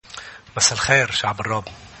مساء الخير شعب الرب.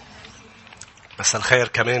 مساء الخير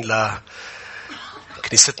كمان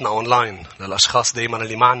لكنيستنا أونلاين، للأشخاص دايما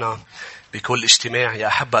اللي معنا بكل اجتماع. يا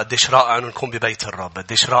أحبة، قديش رائع أنه نكون ببيت الرب،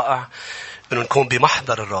 قديش رائع أنه نكون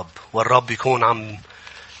بمحضر الرب والرب يكون عم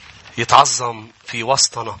يتعظم في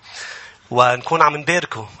وسطنا، ونكون عم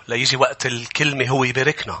نباركه ليجي وقت الكلمة هو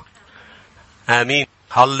يباركنا. آمين.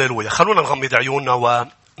 هللويا. خلونا نغمض عيوننا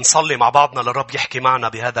ونصلي مع بعضنا للرب يحكي معنا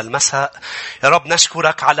بهذا المساء. يا رب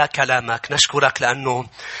نشكرك على كلامك، نشكرك لأنه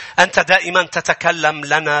أنت دائما تتكلم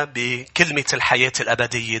لنا بكلمة الحياة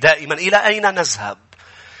الأبدية. دائما إلى أين نذهب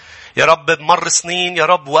يا رب؟ مر سنين يا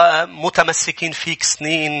رب ومتمسكين فيك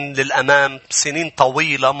سنين للأمام، سنين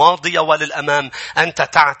طويلة ماضية وللأمام. أنت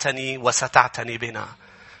تعتني وستعتني بنا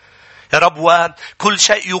يا رب، وكل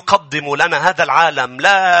شيء يقدم لنا هذا العالم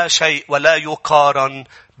لا شيء ولا يقارن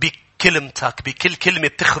بكلمتك، بكل كلمة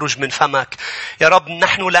بتخرج من فمك يا رب.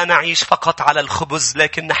 نحن لا نعيش فقط على الخبز،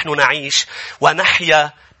 لكن نحن نعيش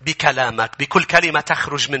ونحيا بكلامك، بكل كلمة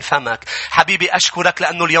تخرج من فمك. حبيبي أشكرك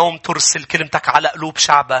لأنه اليوم ترسل كلمتك على قلوب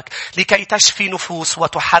شعبك لكي تشفي نفوس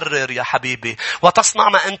وتحرر يا حبيبي وتصنع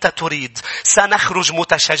ما أنت تريد. سنخرج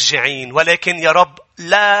متشجعين، ولكن يا رب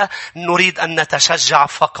لا نريد أن نتشجع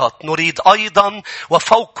فقط، نريد أيضا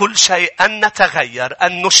وفوق كل شيء أن نتغير،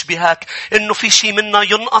 أن نشبهك. إنه في شيء منا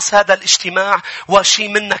ينقص هذا الاجتماع وشيء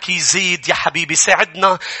منك يزيد يا حبيبي.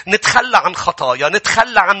 ساعدنا نتخلى عن خطايا،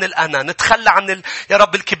 نتخلى عن الأنا، نتخلى عن يا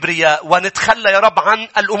رب الكبرياء، ونتخلى يا رب عن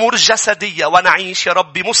الأمور الجسدية، ونعيش يا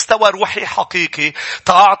رب بمستوى روحي حقيقي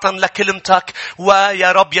طاعة لكلمتك.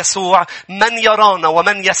 ويا رب يسوع، من يرانا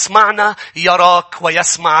ومن يسمعنا يراك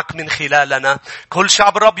ويسمعك من خلالنا. كل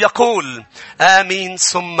شعب الرب يقول آمين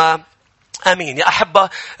ثم آمين. يا أحبة،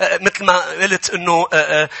 مثل ما قلت إنه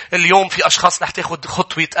اليوم في أشخاص رح تاخد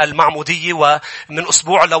خطوة المعمودية، ومن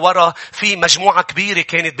أسبوع لورا في مجموعة كبيرة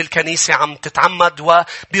كانت بالكنيسة عم تتعمد.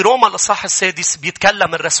 وبروما الإصحاح 6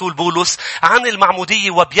 بيتكلم الرسول بولس عن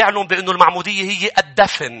المعمودية وبيعلن بأنه المعمودية هي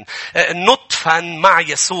الدفن، ندفن مع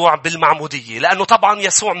يسوع بالمعمودية، لأنه طبعا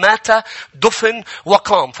يسوع مات دفن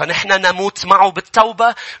وقام، فنحن نموت معه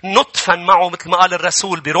بالتوبة، ندفن معه مثل ما قال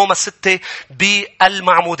الرسول بروما 6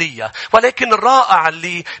 بالمعمودية. لكن الرائع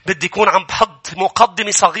اللي بدي يكون عم بحط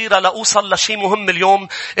مقدمة صغيرة لأوصل لشيء مهم اليوم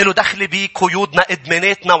له دخل بقيودنا،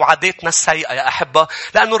 إدماناتنا وعاداتنا السيئة يا أحبة.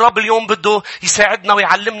 لأنه الرب اليوم بده يساعدنا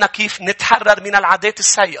ويعلمنا كيف نتحرر من العادات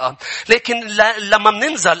السيئة. لكن لما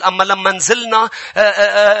مننزل، أما لما نزلنا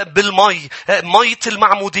بالمي، مية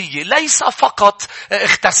المعمودية، ليس فقط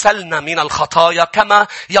اغتسلنا من الخطايا كما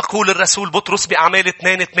يقول الرسول بطرس بأعمال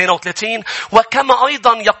 2:38، وكما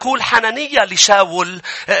أيضا يقول حنانية لشاول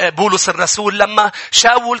بولس الرسول لما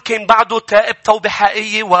شاول كان بعده تائب توبة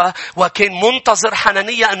حقيقية وكان منتظر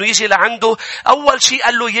حنانية أنه يجي لعنده. أول شيء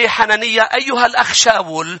قال له: يا حنانية أيها الأخ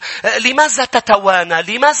شاول، لماذا تتوانى؟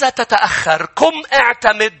 لماذا تتأخر؟ قم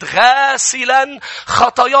اعتمد غاسلا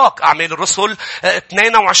خطاياك. أعمال الرسل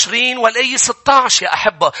 22 والآية 16 يا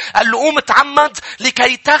أحبة. قال له: قم اتعمد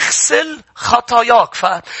لكي تغسل خطاياك.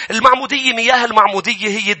 فالمعمودية، مياه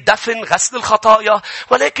المعمودية هي الدفن، غسل الخطايا.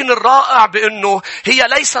 ولكن الرائع بأنه هي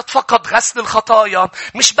ليست فقط غسل الخطايا.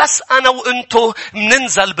 مش بس أنا وإنتو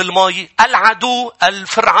مننزل بالماء، العدو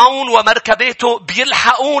الفرعون ومركباته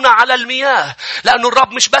بيلحقونا على المياه، لأنه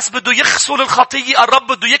الرب مش بس بده يغسل الخطية، الرب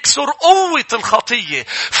بده يكسر قوة الخطية.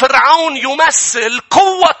 فرعون يمثل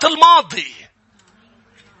قوة الماضي.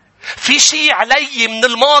 في شيء علي من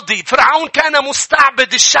الماضي. فرعون كان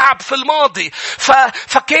مستعبد الشعب في الماضي،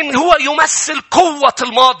 فكان هو يمثل قوة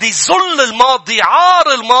الماضي، ذل الماضي،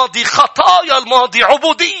 عار الماضي، خطايا الماضي،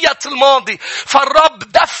 عبودية الماضي. فالرب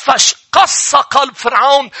دفش قص قلب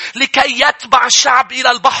فرعون لكي يتبع الشعب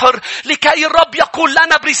إلى البحر، لكي الرب يقول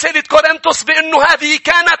لنا برسالة كورنثوس بأنه هذه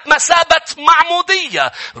كانت مثابة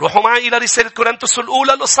معمودية. روحوا معي إلى رسالة كورنثوس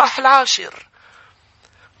الأولى الإصحاح 10.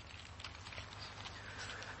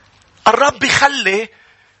 الرب يخلي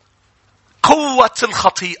قوة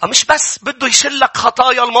الخطيئة، مش بس بده يشلك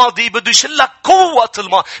خطايا الماضي، بده يشلك قوة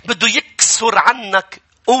الماضي، بده يكسر عنك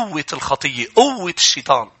قوة الخطية، قوة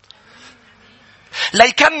الشيطان،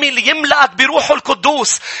 ليكمل يملأك بروحه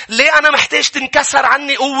القدوس. ليه أنا محتاج تنكسر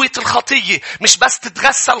عني قوة الخطية؟ مش بس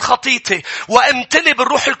تتغسل خطيتي وامتلي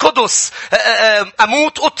بالروح القدس،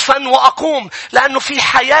 أموت أدفن وأقوم، لأنه في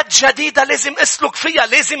حياة جديدة لازم أسلك فيها،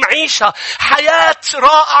 لازم عيشها، حياة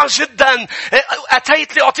رائعة جدا.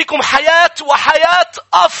 أتيت لأعطيكم حياة وحياة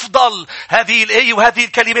أفضل. هذه الآية وهذه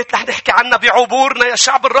الكلمات رح نحكي عنها بعبورنا يا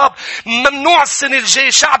شعب الرب. ممنوع السنة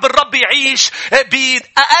الجاي شعب الرب يعيش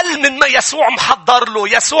بأقل من ما يسوع محضر له.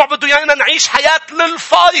 يسوع بده يعني نعيش حياة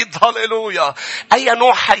للفيض. هللويا. أي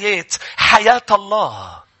نوع حياة؟ حياة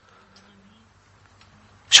الله.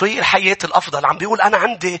 شوية الحياة الأفضل. عم بيقول أنا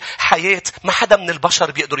عندي حياة ما حدا من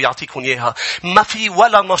البشر بيقدر يعطيكم إياها. ما في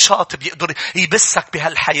ولا نشاط بيقدر يبسك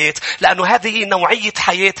بهالحياة. لأنه هذه نوعية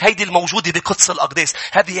حياة هيدي الموجودة بقدس الأقداس.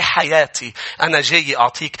 هذه حياتي. أنا جاي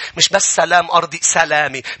أعطيك مش بس سلام أرضي،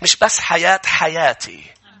 سلامي. مش بس حياتي.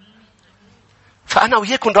 فأنا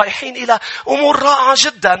وياكم رايحين إلى أمور رائعة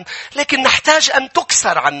جدا. لكن نحتاج أن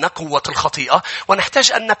تكسر عنا قوة الخطيئة.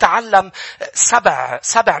 ونحتاج أن نتعلم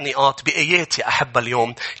سبع نقاط بآيات يا أحبة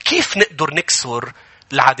اليوم. كيف نقدر نكسر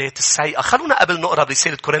العادات السيئة؟ خلونا قبل نقرأ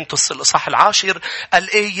برسالة كورنثوس الإصحاح 10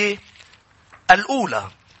 الآية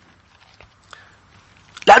الأولى.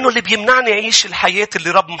 لأنه اللي بيمنعني أعيش الحياة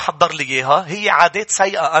اللي رب محضر لي إياها هي عادات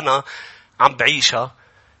سيئة أنا عم بعيشها.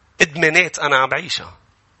 إدمانات أنا عم بعيشها.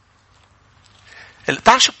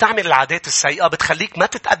 تعرف شو بتعمل العادات السيئة؟ بتخليك ما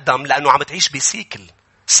تتقدم لأنه عم تعيش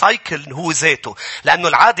سايكل هو ذاته. لأنه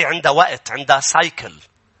العادة عندها وقت، عندها سايكل.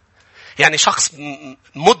 يعني شخص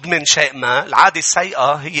مدمن شيء ما، العادة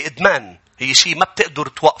السيئة هي إدمان. هي شيء ما بتقدر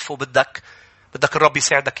توقفه. بدك الرب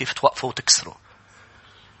يساعدك كيف توقفه وتكسره.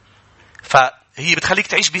 فهي بتخليك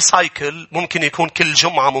تعيش بسايكل. ممكن يكون كل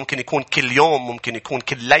جمعة، ممكن يكون كل يوم، ممكن يكون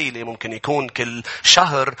كل ليلة، ممكن يكون كل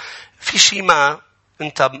شهر. في شيء ما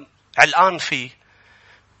أنت علقان فيه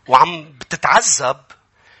وعم بتتعذب.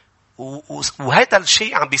 وهذا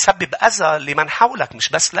الشيء عم بيسبب أذى لمن حولك مش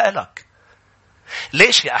بس لإلك.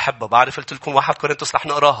 ليش يا أحبة؟ بعرف قلت لكم 1 كورنثوس رح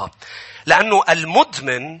نقراها. لأنه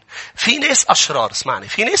المدمن في ناس أشرار. اسمعني،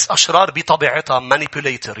 في ناس أشرار بطبيعتها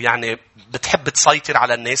manipulator. يعني بتحب تسيطر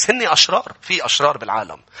على الناس. هن أشرار. في أشرار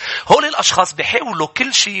بالعالم. هول الأشخاص بيحاولوا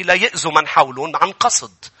كل شيء ليأذوا من حولهم عن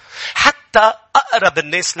قصد. حتى أقرب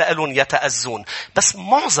الناس لإلهم يتأذون. بس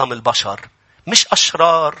معظم البشر مش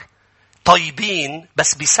أشرار طيبين،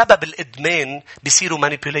 بس بسبب الإدمان بيصيروا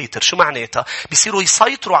مانيبيوليتر. شو معناتها؟ بيصيروا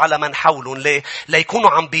يسيطروا على من حولهم. ليه؟ ليكونوا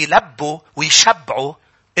عم بيلبوا ويشبعوا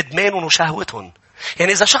إدمانهم وشهوتهم.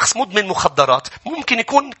 يعني إذا شخص مدمن مخدرات ممكن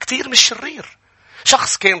يكون كتير مش شرير.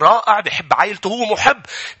 شخص كان رائع بيحب عائلته، هو محب.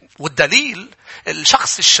 والدليل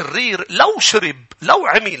الشخص الشرير لو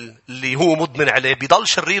عمل اللي هو مدمن عليه بيضل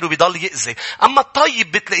شرير وبيضل يأذي. أما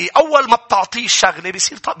الطيب بتلاقيه أول ما بتعطيه الشغلة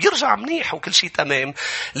بيصير طيب، بيرجع منيح وكل شيء تمام.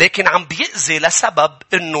 لكن عم بيأذي لسبب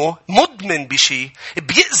إنه مدمن بشيء،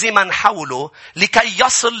 بيأذي من حوله لكي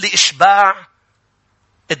يصل لإشباع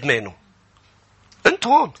إدمانه. أنت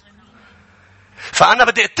هون. فأنا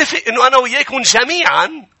بدي أتفق إنه أنا وياكم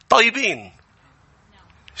جميعا طيبين.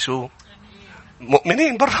 شو؟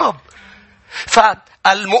 مؤمنين بالرب.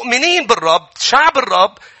 فالمؤمنين بالرب، شعب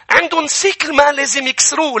الرب، عندهم سيكل ما لازم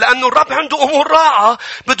يكسروه. لأنه الرب عنده أمور رائعة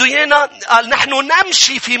بده إيانا نحن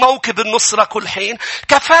نمشي في موكب النصرة كل حين.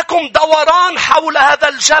 كفاكم دوران حول هذا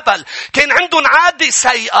الجبل. كان عندهم عادة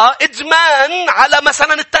سيئة، إدمان على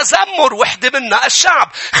مثلا التذمر. وحدة منا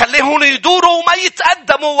الشعب خليهم يدوروا وما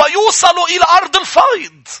يتقدموا ويوصلوا إلى أرض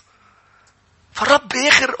الفيض. فالرب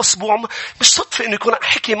بآخر أسبوع مش صدفة إنه يكون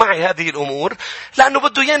حكي معي هذه الأمور، لأنه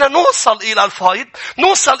بده إيانا نوصل إلى الفيض،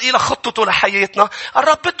 نوصل إلى خطته لحياتنا.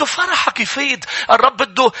 الرب بده فرحك يفيد. الرب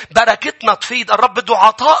بده بركتنا تفيد. الرب بده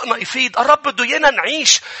عطائنا يفيد. الرب بده إيانا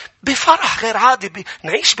نعيش بفرح غير عادي.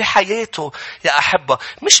 نعيش بحياته يا أحبة.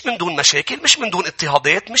 مش من دون مشاكل، مش من دون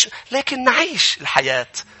اضطهادات، لكن نعيش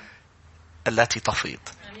الحياة التي تفيض.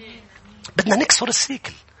 بدنا نكسر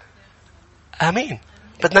السيكل. آمين.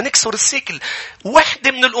 بدنا نكسر السيكل.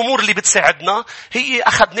 واحدة من الأمور اللي بتساعدنا هي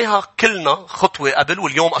أخذناها كلنا خطوة قبل،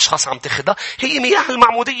 واليوم أشخاص عم تاخدها، هي مياه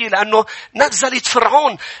المعمودية. لأنه نزلت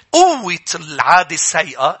فرعون. قوة العادة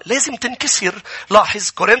السيئة لازم تنكسر. لاحظ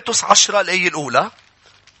كورنثوس 10 الآية الأولى: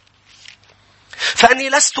 فأني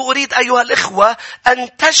لست أريد أيها الإخوة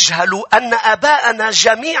أن تجهلوا أن آباءنا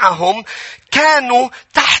جميعهم كانوا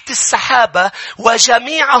تحت السحابة،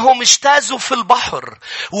 وجميعهم اجتازوا في البحر،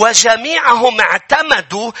 وجميعهم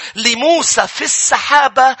اعتمدوا لموسى في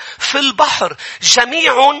السحابة في البحر.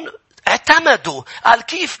 جميع اعتمدوا. قال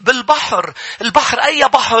كيف؟ بالبحر. البحر أي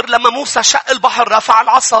بحر؟ لما موسى شق البحر رفع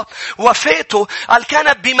العصا وفاته. قال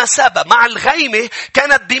كانت بمثابة مع الغيمة،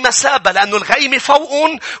 كانت بمثابة لأنه الغيمة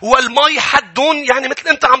فوقون والماء حدون. يعني مثل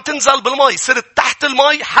أنت عم تنزل بالماء، صرت تحت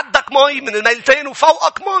الماء، حدك ماء من الميلتين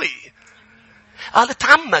وفوقك ماء. قال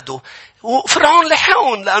تعمدوا. وفرعون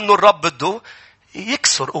لحقون لأنه الرب بده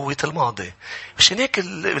يكسر قوة الماضي. مش هيك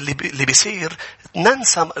اللي بيصير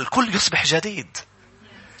ننسى، الكل يصبح جديد،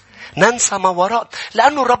 ننسى ما وراء.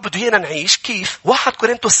 لأنه الرب بده إيانا نعيش كيف؟ 1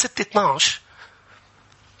 كورنثوس 6:12: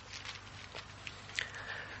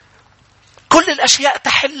 كل الأشياء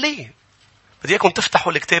تحل لي. بدي إياكم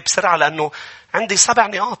تفتحوا الكتاب بسرعة لأنه عندي 7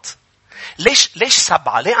 نقاط. ليش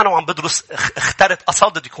 7؟ ليه أنا وعم بدرس اخترت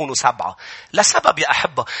أصادد يكونوا 7؟ لسبب يا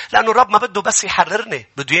أحبة. لأنه الرب ما بده بس يحررني،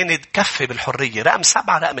 بده ياني كفي بالحرية. رقم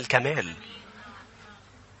 7 رقم الكمال.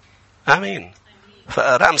 آمين.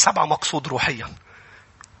 فرقم 7 مقصود روحيا.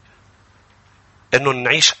 إنه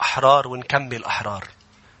نعيش أحرار ونكمل أحرار.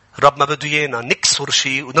 الرب ما بده يانا نكسر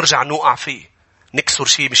شيء ونرجع نوقع فيه. نكسر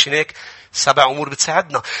شيء، مش هيك 7 أمور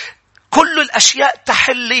بتساعدنا. كل الأشياء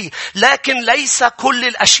تحلي، لكن ليس كل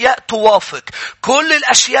الأشياء توافق. كل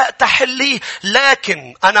الأشياء تحلي،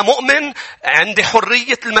 لكن أنا مؤمن عندي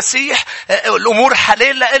حرية المسيح، الأمور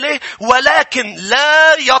حلال لإلي، ولكن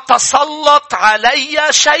لا يتسلط علي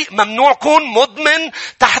شيء. ممنوع كون مدمن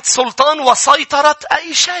تحت سلطان وسيطرة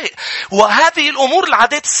أي شيء. وهذه الأمور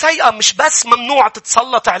العادات السيئة مش بس ممنوع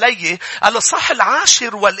تتسلط علي. الإصحاح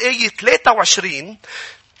 10 والآية 23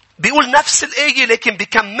 بيقول نفس الآية لكن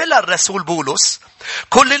بيكملها الرسول بولس.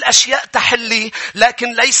 كل الأشياء تحلي،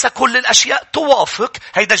 لكن ليس كل الأشياء توافق.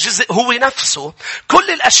 هيدا الجزء هو نفسه.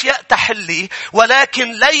 كل الأشياء تحلي،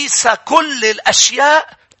 ولكن ليس كل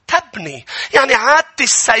الأشياء تبني. يعني عادتي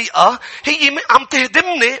السيئة هي عم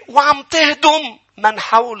تهدمني وعم تهدم من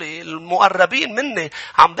حولي، المقربين مني.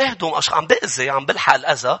 عم بهدم عم بأذي، عم بلحق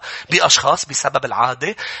الأذى بأشخاص بسبب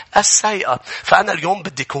العادة السيئة. فأنا اليوم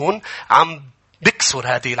بدي أكون عم بكسر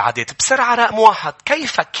هذه العادات. بسرعة رقم 1،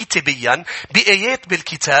 كيف كتابيا بآيات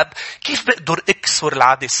بالكتاب كيف بقدر اكسر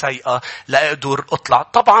العادة السيئة لأقدر أطلع؟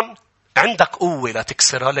 طبعا عندك قوة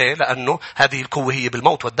لتكسرها. ليه؟ لأنه هذه القوة هي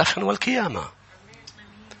بالموت والدفن والقيامة.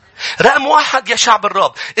 رقم 1 يا شعب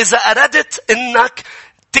الرب، إذا أردت أنك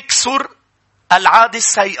تكسر العادة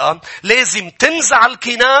السيئة لازم تنزع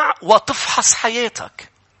القناع وتفحص حياتك.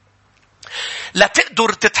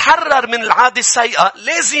 لتقدر تتحرر من العادة السيئة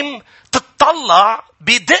لازم تطلع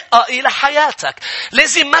بدقة إلى حياتك.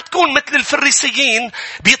 لازم ما تكون مثل الفريسيين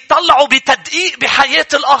بيطلعوا بتدقيق بحياة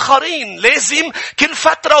الآخرين. لازم كل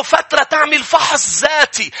فترة وفترة تعمل فحص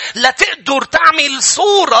ذاتي لتقدر تعمل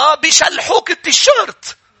صورة بشلحوك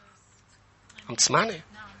التيشيرت. عم تسمعني؟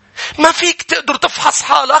 ما فيك تقدر تفحص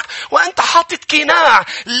حالك وأنت حاطط قناع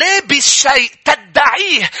لابس شيء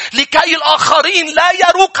تدعيه لكي الآخرين لا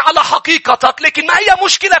يروك على حقيقتك. لكن ما هي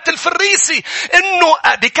مشكلة الفريسي؟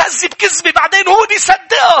 إنه بكذب كذبة بعدين هو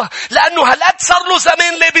بيصدقه، لأنه هالقد صار له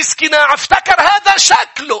زمان لابس قناع افتكر هذا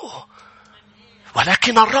شكله.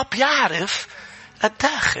 ولكن الرب يعرف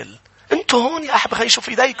الداخل. انتوا هون يا أحبة خلينا نشوف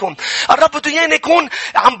ايديكم. الرب بده ياني يكون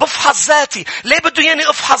عم بفحص ذاتي. ليه بده ياني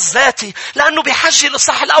افحص ذاتي؟ لأنه بحجي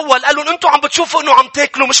الإصحاح الأول قالوا انتوا عم بتشوفوا انه عم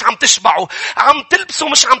تاكلوا مش عم تشبعوا، عم تلبسوا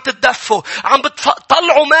مش عم تتدفوا، عم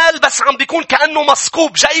بتطلعوا مال بس عم بيكون كأنه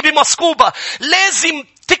مسكوب، جايبي مسكوبة. لازم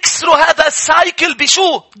تكسروا هذا السايكل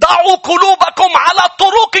بشو؟ ضعوا قلوبكم على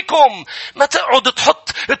طرقكم. ما تقعد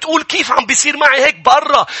تقول كيف عم بيصير معي هيك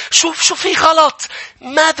برا. شوف في غلط.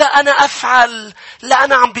 ماذا أنا أفعل؟ لا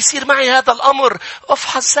أنا عم بيصير معي هذا الأمر.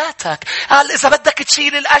 افحص ذاتك. قال إذا بدك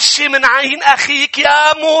تشيل القش من عين أخيك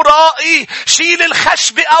يا مرائي شيل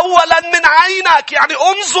الخشبة أولا من عينك. يعني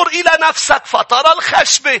انظر إلى نفسك فترى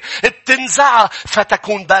الخشبة بتنزعها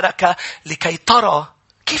فتكون بركة لكي ترى.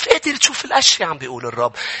 كيف قادر تشوف الأشياء؟ عم بيقول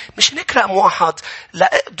الرب. مش نقرأ 1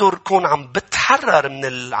 لا أقدر كون عم بتحرر من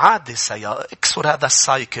العادة السيئة، اكسر هذا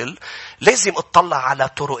السايكل. لازم اطلع على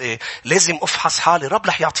طرقي، لازم افحص حالي. الرب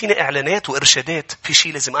رح يعطيني إعلانات وإرشادات في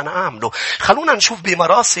شيء لازم أنا أعمله. خلونا نشوف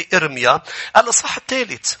بمراسي إرميا الإصحاح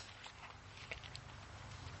 3.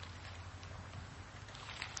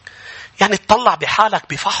 يعني تطلع بحالك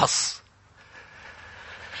بفحص.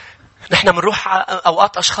 نحن منروح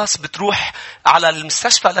أوقات أشخاص بتروح على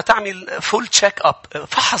المستشفى لتعمل فول تشيك أب،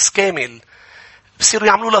 فحص كامل. بصيروا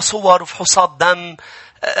يعملوا له صور وفحوصات دم.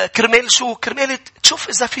 كرمال شو؟ كرمال تشوف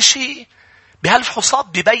إذا في شيء بهالفحوصات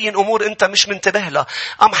بيبين أمور أنت مش منتبه لها.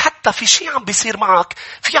 أم حتى في شيء عم بيصير معك،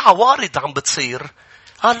 في عوارض عم بتصير.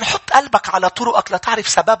 قال حط قلبك على طرقك لتعرف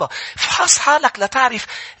سببها. فحص حالك لتعرف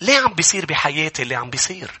ليه عم بيصير بحياتي اللي عم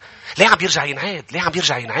بيصير. ليه عم بيرجع ينعاد؟ ليه عم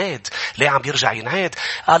بيرجع ينعاد؟ ليه عم بيرجع ينعاد؟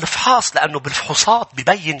 قال فحص، لأنه بالفحوصات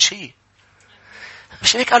بيبين شيء.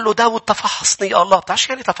 مش هيك قال له داود تفحصني يا الله. تعرف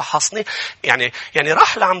يعني تفحصني؟ يعني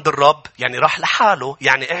راح لعند الرب، يعني راح لحاله،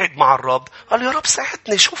 يعني قاعد مع الرب. قال يا رب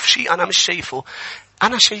ساعدني شوف شيء أنا مش شايفه.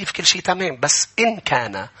 أنا شايف كل شيء تمام، بس إن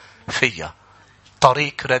كان فيا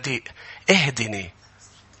طريق رديء اهدني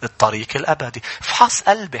الطريق الأبدي. فحص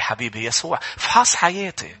قلبي حبيبي يسوع، فحص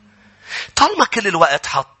حياتي. طالما كل الوقت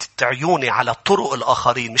حطت عيوني على طرق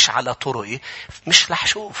الآخرين مش على طرقي، مش رح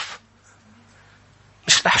شوف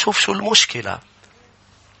شو المشكلة.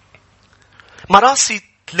 مراسي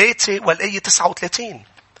 3 والآية 39.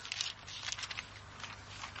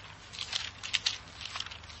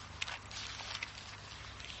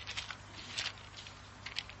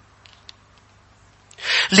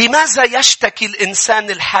 لماذا يشتكي الإنسان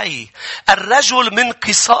الحي الرجل من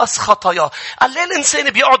قصاص خطاياه؟ قال ليه الإنسان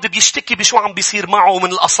بيقعد بيشتكي بشو عم بيصير معه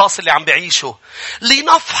من القصاص اللي عم بيعيشه؟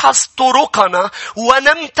 لنفحص طرقنا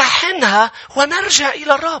ونمتحنها ونرجع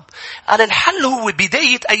إلى الرب. قال الحل هو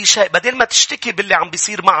بداية أي شيء. بدل ما تشتكي باللي عم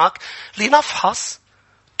بيصير معك، لنفحص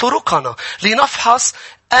طرقنا، لنفحص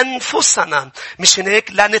أنفسنا. مش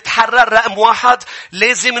هيك لا نتحرر. رقم 1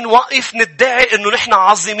 لازم نوقف ندعي إنه نحن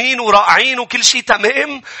عظيمين ورائعين وكل شيء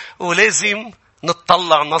تمام، ولازم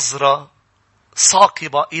نتطلع نظرة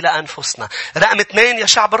ثاقبة إلى أنفسنا. رقم 2 يا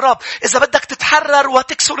شعب الرب، إذا بدك تتحرر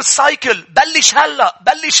وتكسر السايكل، بلش هلأ،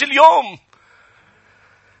 بلش اليوم.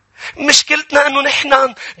 مشكلتنا أنه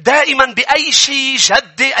نحن دائما بأي شيء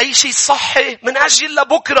جدي، أي شيء صحي، من أجل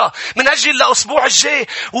لبكرة، من أجل لأسبوع الجاي.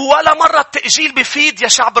 ولا مرة التأجيل بفيد يا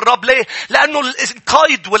شعب الرب. ليه؟ لأنه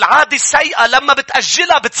القيد والعادة السيئة لما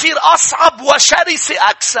بتأجلها بتصير أصعب وشرسة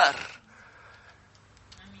أكثر.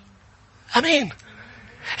 أمين.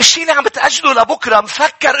 الشيء اللي عم بتأجله لبكرة،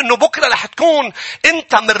 مفكر انه بكرة رح تكون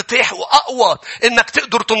انت مرتاح واقوى انك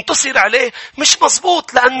تقدر تنتصر عليه، مش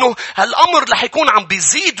مزبوط. لانه هالامر رح يكون عم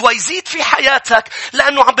بيزيد ويزيد في حياتك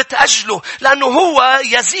لانه عم بتأجله. لانه هو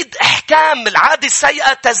يزيد احكام العادة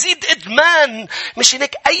السيئة، تزيد ادمان. مش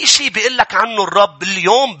هيك اي شيء بيقول لك عنه الرب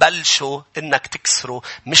اليوم بلشه انك تكسره،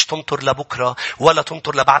 مش تنطر لبكرة ولا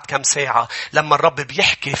تنطر لبعد كم ساعة. لما الرب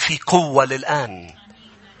بيحكي في قوة للآن،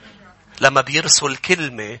 لما بيرسل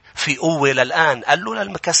كلمة في قوة للآن، قال له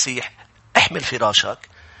للمكسيح احمل فراشك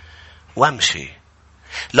وامشي.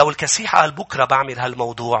 لو الكسيح قال بكرة بعمل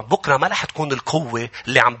هالموضوع، بكرة ما رح تكون القوة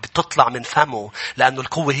اللي عم بتطلع من فمه، لأنه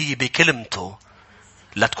القوة هي بكلمته.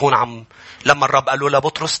 لا تكون عم. لما الرب قال له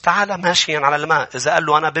لبطرس تعالى ماشيا على الماء، إذا قال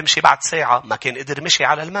له أنا بمشي بعد ساعة، ما كان قدر مشي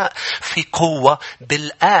على الماء. في قوة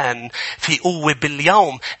بالآن، في قوة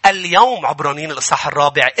باليوم. اليوم، عبرانيين الإصحاح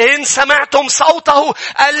 4، إن سمعتم صوته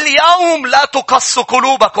اليوم لا تقسوا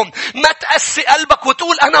قلوبكم. ما تقسي قلبك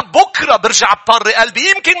وتقول أنا بكرة برجع بطر قلبي.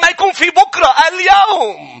 يمكن ما يكون في بكرة،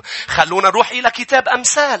 اليوم. خلونا نروح إلى كتاب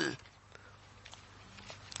أمثال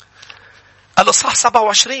الإصحاح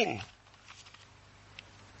 27.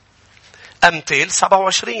 أمثال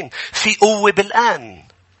 27. في قوة بالآن.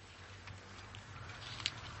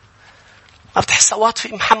 ما بتحس أوقات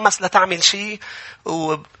في محمس لتعمل شيء،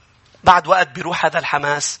 وبعد وقت بيروح هذا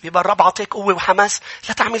الحماس. بيبقى الرب عطيك قوة وحماس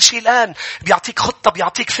لتعمل شيء الآن. بيعطيك خطة،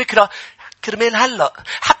 بيعطيك فكرة كرمال هلأ.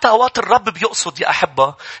 حتى أوقات الرب بيقصد يا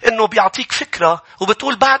أحبة إنه بيعطيك فكرة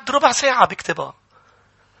وبتقول بعد ربع ساعة بكتبها.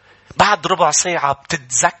 بعد ربع ساعة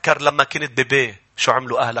بتتذكر لما كنت ببي شو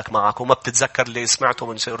عملوا أهلك معك، وما بتتذكر اللي سمعته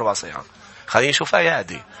من ربع ساعة. خليني نشوف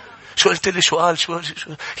آياتي. شو قلت لي؟ شو قال؟ شو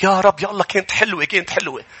يا رب يلا كانت حلوة، كانت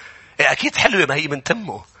حلوة. إيه أكيد حلوة، ما هي من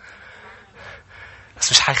تمه،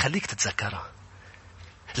 بس مش حيخليك تتذكرها.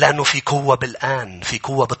 لأنه في قوة بالآن، في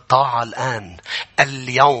قوة بالطاعة الآن.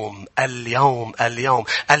 اليوم اليوم اليوم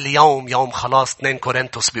اليوم يوم خلاص. 2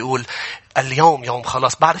 كورنثوس بيقول اليوم يوم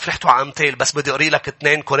خلاص. بعرف رحتوا على أمثال، بس بدي أقري لك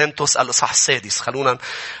 2 كورنثوس الإصحاح 6. خلونا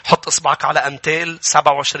نحط إصبعك على أمثال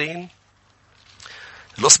 27،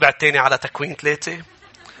 الإصبع الثاني على تكوين 3،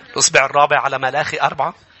 الإصبع الرابع على ملاخي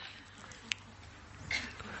 4.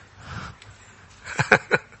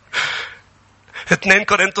 في 2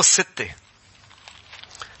 كورنثوس 6.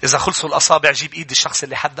 إذا خلصوا الأصابع جيب إيد الشخص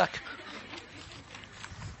اللي حدك.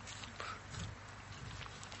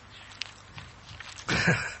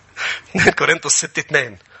 كورنثوس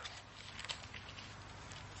 6:2.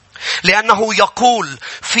 لأنه يقول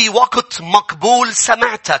في وقت مقبول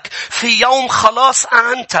سمعتك، في يوم خلاص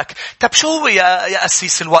أعنتك. طب شو هو يا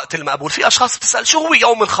أسيس الوقت المقبول؟ في أشخاص بتسأل شو هو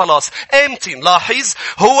يوم الخلاص؟ امتى؟ لاحظ،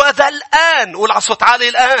 هو ذا الآن. قول على صوت عالي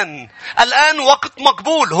الآن. الآن وقت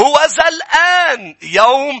مقبول، هو ذا الآن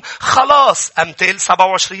يوم خلاص. أمثال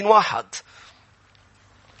 27:1.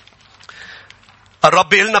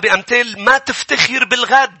 الرب يقولنا بأمثال ما تفتخر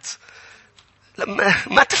بالغد.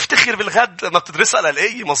 ما تفتخر بالغد لما بتدرسها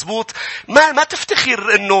للآية مظبوط. ما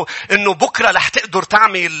تفتخر إنه بكرة رح تقدر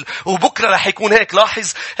تعمل، وبكرة رح يكون هيك.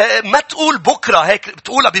 لاحظ، ما تقول بكرة هيك،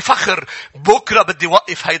 بتقولها بفخر. بكرة بدي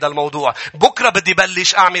وقف هيدا الموضوع، بكرة بدي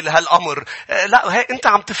بلش أعمل هالأمر. لا، هيك أنت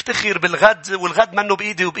عم تفتخر بالغد، والغد منه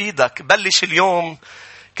بإيدي وبإيدك. بلش اليوم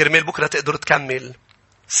كرمال بكرة تقدر تكمل.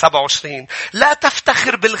 27. لا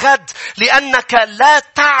تفتخر بالغد لأنك لا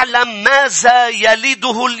تعلم ماذا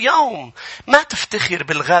يلده اليوم. ما تفتخر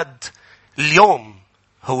بالغد. اليوم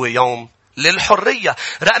هو يوم للحرية.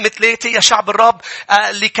 رقم 3 يا شعب الرب،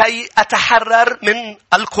 لكي أتحرر من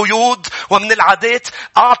القيود ومن العادات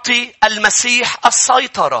أعطي المسيح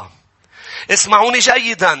السيطرة. اسمعوني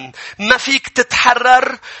جيدا. ما فيك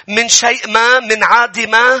تتحرر من شيء ما، من عادة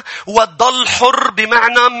ما، وتضل حر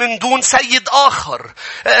بمعنى من دون سيد آخر.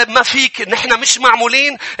 ما فيك. نحن مش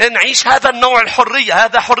معمولين نعيش هذا النوع الحرية.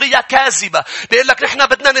 هذا حرية كاذبة. بيقول لك نحن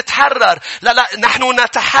بدنا نتحرر. لا، نحن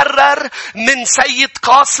نتحرر من سيد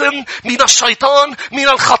قاسم، من الشيطان، من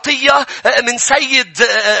الخطية، من سيد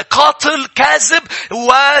قاتل كاذب،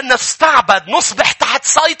 ونستعبد، نصبح تحت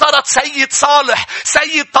سيطرة سيد صالح،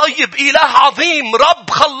 سيد طيب، إله عظيم، رب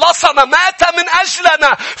خلصنا، مات من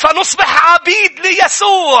أجلنا، فنصبح عبيد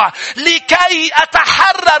ليسوع لكي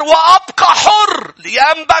أتحرر وأبقى حر.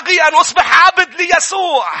 ينبغي أن أصبح عبد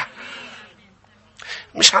ليسوع.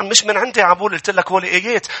 مش من عندي عبول قلت لك ولي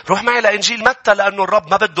ايات. روح معي لإنجيل متى، لأنه الرب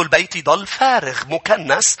ما بده البيت يضل فارغ،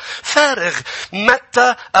 مكنس، فارغ.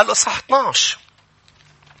 متى الإصحاح 12.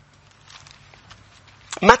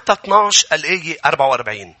 متى 12 الآية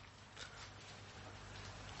 44.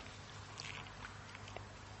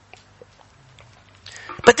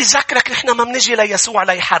 بدي أذكرك نحن ما منجي ليسوع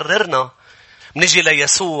ليحررنا، منجي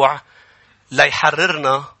ليسوع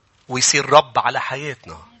ليحررنا ويصير رب على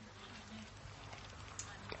حياتنا.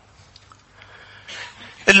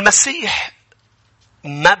 المسيح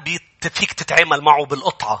ما فيك تتعامل معه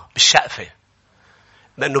بالقطعة، بالشقفة،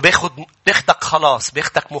 لأنه بياخدك خلاص،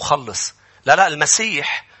 بياخدك مخلص. لا،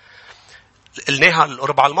 المسيح قلناها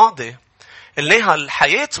الأربعة الماضي، قلناها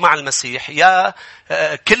الحياة مع المسيح يا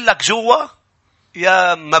كلك جوا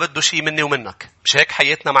يا ما بده شيء مني ومنك. مش هيك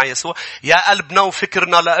حياتنا مع يسوع؟ يا قلبنا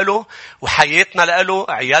وفكرنا لإله، وحياتنا لإله،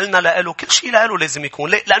 عيالنا لإله، كل شيء لإله لازم يكون.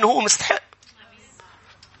 ليه؟ لأنه هو مستحق.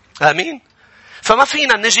 آمين. فما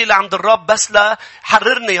فينا نجي لعند الرب بس لا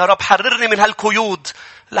حررني يا رب، حررني من هالقيود.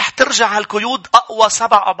 رح ترجع هالقيود أقوى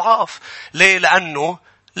 7 أضعاف. ليه؟ لأنه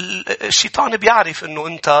الشيطان بيعرف أنه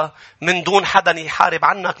أنت من دون حدا يحارب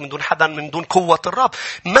عنك، من دون قوة الرب.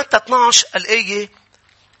 متى 12 الآية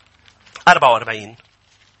 44.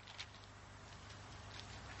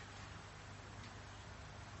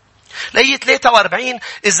 الآية 43: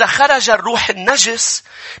 إذا خرج الروح النجس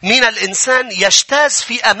من الإنسان يجتاز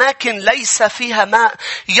في أماكن ليس فيها ماء،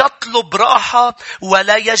 يطلب راحة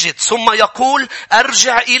ولا يجد، ثم يقول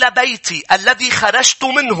أرجع إلى بيتي الذي خرجت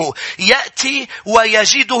منه. يأتي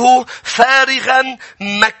ويجده فارغا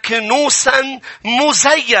مكنوسا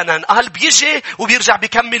مزينا. قال بيجي وبيرجع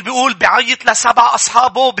بيكمل بيقول بعيط ل7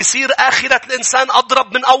 أصحابه، بيصير آخرة الإنسان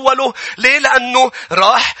أضرب من أوله. ليه؟ لأنه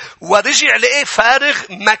راح ورجع لقيه فارغ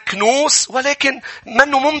مكنوس، ولكن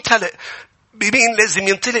منه ممتلئ. بمين لازم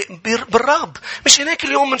يمتلئ؟ بالرب. مش هناك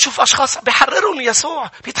اليوم بنشوف أشخاص بيحررون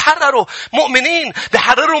يسوع، بيتحرروا مؤمنين،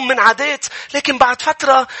 بيحررهم من عادات، لكن بعد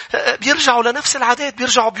فترة بيرجعوا لنفس العادات،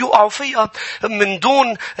 بيرجعوا بيوقعوا فيها من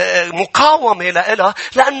دون مقاومة لها،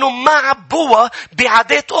 لأنه ما عبوها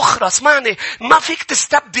بعادات أخرى. اسمعني، ما فيك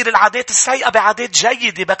تستبدل العادات السيئة بعادات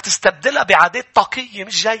جيدة، بدك تستبدلها بعادات تقية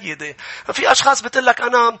مش جيدة. في أشخاص بتقولك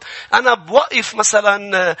أنا بوقف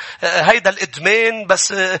مثلا هيدا الإدمان،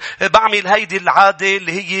 بس بعمل هيدي العادة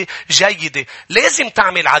اللي هي جيدة. لازم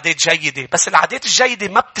تعمل عادات جيدة، بس العادات الجيدة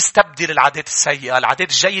ما بتستبدل العادات السيئة. العادات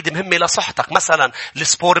الجيدة مهمة لصحتك. مثلا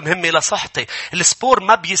السبور مهمة لصحتي. السبور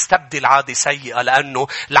ما بيستبدل عادة سيئة، لأنه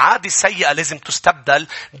العادة السيئة لازم تستبدل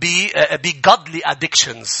بgodly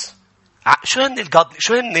addictions. شو هن الgodly؟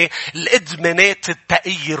 شو هن الإدمانات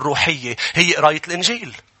التقية الروحية؟ هي قراية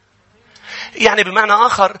الإنجيل. يعني بمعنى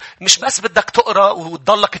آخر، مش بس بدك تقرأ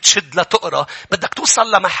وتضلك تشد لتقرأ، بدك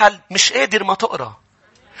توصل لمحل مش قادر ما تقرأ،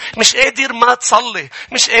 مش قادر ما تصلي،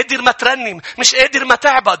 مش قادر ما ترنم، مش قادر ما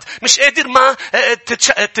تعبد، مش قادر ما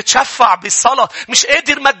تتشفع بالصلاة، مش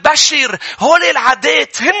قادر ما تبشر. هول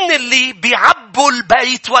العادات هن اللي بيعبوا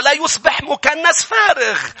البيت ولا يصبح مكنس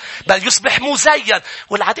فارغ، بل يصبح مزين.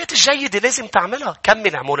 والعادات الجيدة لازم تعملها.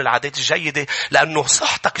 كمل عمول العادات الجيدة، لأنه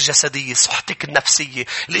صحتك الجسدية، صحتك النفسية،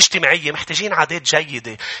 الاجتماعية محتاجين عادات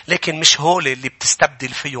جيدة. لكن مش هول اللي بتستبدل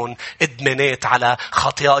فيهم إدمانات على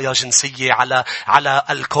خطايا جنسية، على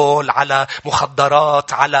الكول، على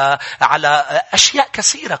مخدرات، على أشياء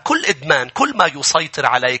كثيرة. كل إدمان، كل ما يسيطر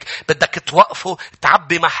عليك بدك توقفه،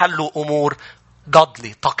 تعبي محله أمور godly،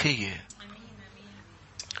 تقية.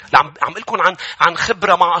 عم لكم عن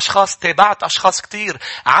خبرة مع أشخاص، تابعت أشخاص كتير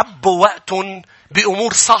عبوا وقتهم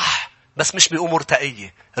بأمور صح بس مش بأمور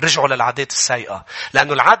تقية، رجعوا للعادات السيئة.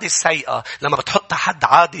 لأنه العادة السيئة لما بتحط حد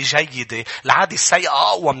عادة جيدة، العادة السيئة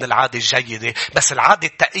أقوى من العادة الجيدة، بس العادة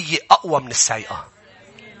التقية أقوى من السيئة.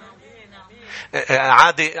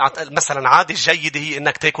 عادة مثلا، عادة جيدة هي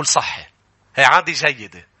إنك تأكل صحي، هي عادة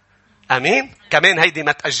جيدة. أمين. كمان هيدي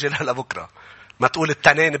ما تأجلها لبكرة، ما تقول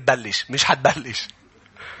التنين ببلش، مش حتبلش.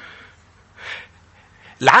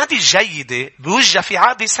 العادة الجيدة بوجه في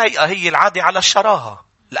عادة سيئة، هي العادة على الشراهة.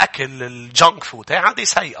 الأكل الجانك فود هي عادة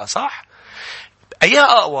سيئة صح؟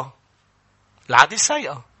 أيها أقوى؟ العادة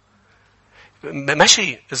السيئة.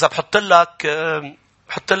 ماشي إذا بحط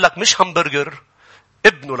لك مش همبرجر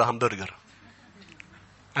ابنه لهمبرجر.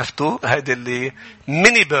 عرفتوا؟ هيدي اللي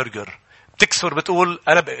ميني برجر. بتكسر بتقول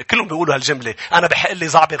كلهم بيقولوا هالجملة. أنا بحق لي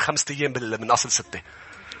زعبر 5 أيام من أصل 6.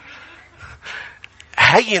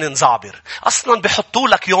 هين نزعبر. أصلا بيحطوا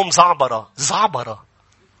لك يوم زعبرة.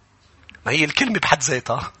 ما هي الكلمة بحد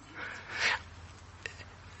ذاتها.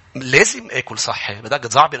 لازم اكل صحي. بدك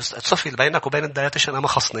تزعبر تصفي بينك وبين الدايتش انا ما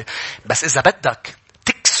خصني. بس اذا بدك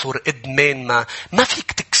تكسر ادمان ما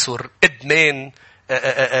فيك تكسر ادمان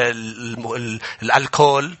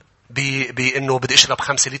الالكول بانه بدي اشرب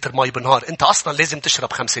 5 لتر مي بالنهار. انت اصلا لازم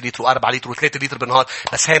تشرب 5 لتر و4 لتر و3 لتر بالنهار.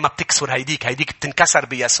 بس هي ما بتكسر هيديك بتنكسر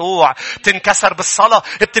بيسوع، بتنكسر بالصلاة،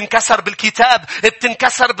 بتنكسر بالكتاب،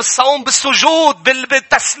 بتنكسر بالصوم، بالسجود،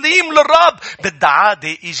 بالتسليم للرب. بدها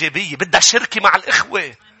عادة ايجابية، بدها شركة مع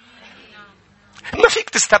الاخوة. ما فيك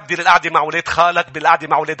تستبدل القعدة مع ولاد خالك بالقعدة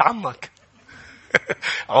مع ولاد عمك.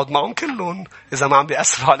 عود معهم كلهم. إذا ما عم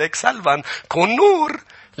بيأثروا عليك سلبا كون نور.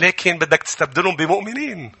 لكن بدك تستبدلهم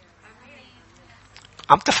بمؤمنين.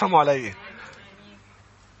 عم تفهموا علي؟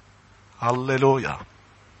 هللويا.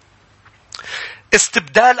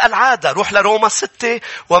 استبدال العادة. روح لروما 6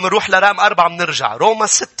 ومنروح لرام 4 منرجع. روما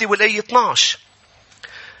 6 والآية 12.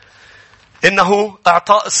 إنه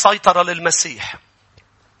إعطاء السيطرة للمسيح.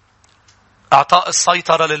 أعطاء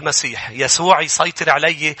السيطرة للمسيح. يسوع يسيطر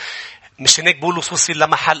علي. مش هيك بولس وصل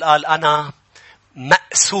لمحل قال أنا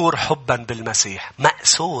مأسور حبا بالمسيح.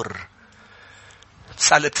 مأسور.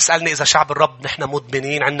 بتسألني إذا شعب الرب نحن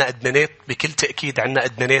مدمنين. عنا إدمانات. بكل تأكيد عنا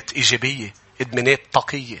إدمانات إيجابية، إدمانات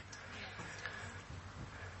طاقية.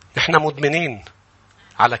 نحن مدمنين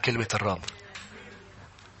على كلمة الرب.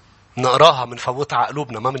 نقراها منفوتها على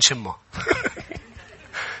قلوبنا ما منشمها.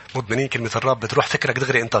 مدمنين كلمة الرب. بتروح فكرك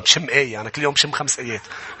دغري أنت بشم آية. أنا كل يوم بشم 5 آيات.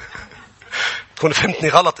 تكون فهمتني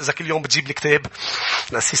غلط إذا كل يوم بتجيب لي كتاب.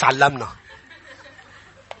 القسيس علمنا.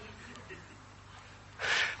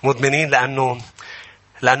 مدمنين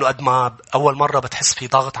لأنه قد ما أول مرة بتحس في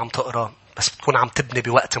ضغط عم تقرأ. بس بتكون عم تبني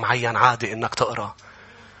بوقت معين عادي إنك تقرأ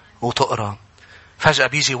وتقرأ. فجأة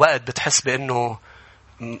بيجي وقت بتحس بأنه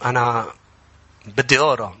أنا بدي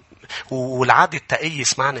أقرأ. والعادة التقية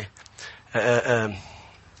اسمعني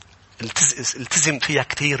التزم فيها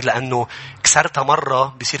كتير. لأنه كسرتها مرة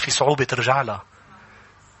بيصير في صعوبة ترجع لها.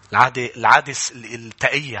 العادة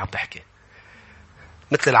التقية عم بحكي.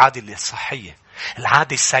 مثل العادة اللي الصحية.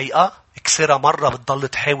 العادة السيئة اكسرها مرة بتضل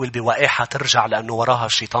تحاول بوقاحة ترجع. لأنه وراها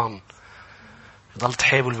الشيطان. بتضل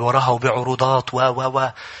تحاول بوراها وبعروضات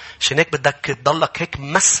عشان هيك بدك تضلك هيك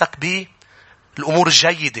مسك بالأمور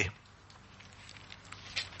الجيدة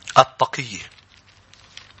التقية.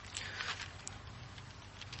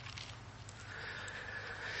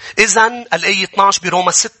 إذن الآية 12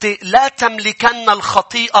 بروما 6. لا تملكن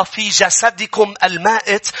الخطيئة في جسدكم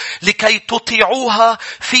المائت لكي تطيعوها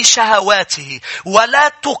في شهواته. ولا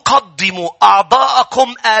تقدموا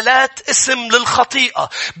أعضاءكم آلات اسم للخطيئة.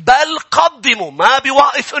 بل قدموا. ما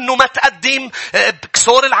بيوقف أنه ما تقدم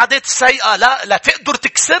بكسور العادات السيئة. لا تقدر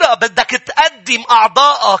تكسرها. بدك تقدم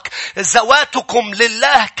أعضاءك ذواتكم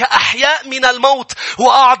لله كأحياء من الموت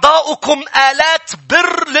وأعضاءكم آلات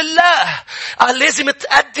بر لله. لازم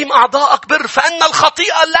تقدم أعضاءك بر. فإن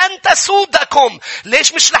الخطيئة لن تسودكم.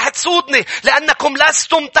 ليش مش رح تسودني؟ لأنكم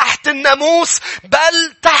لستم تحت الناموس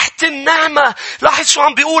بل تحت النعمة. لاحظ شو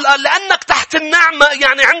عم بيقول. لأنك تحت النعمة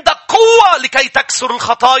يعني عندك قوة لكي تكسر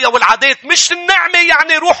الخطايا والعادات. مش النعمة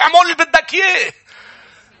يعني روح عمل اللي بدك إياه.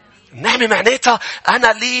 النعمة معناتها أنا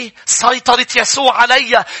لي سيطرة يسوع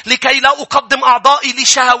علي لكي لا أقدم أعضائي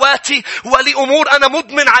لشهواتي ولأمور أنا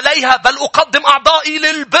مدمن عليها. بل أقدم أعضائي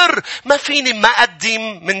للبر. ما فيني ما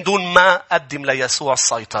أقدم من دون ما أقدم ليسوع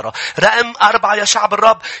السيطرة. رقم 4 يا شعب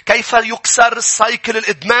الرب. كيف يكسر سايكل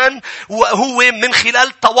الإدمان؟ وهو من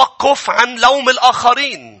خلال توقف عن لوم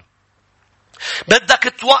الآخرين.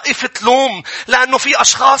 بدك توقف تلوم. لأنه في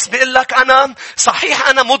أشخاص بيقول لك أنا صحيح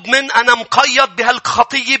أنا مدمن. أنا مقيد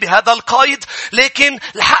بهالخطية بهذا القيد. لكن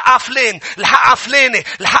الحق على فلان. الحق على فلانة.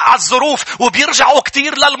 الحق على الظروف. وبيرجعوا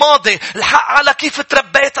كتير للماضي. الحق على كيف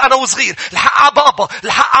تربيت أنا وصغير. الحق على بابا.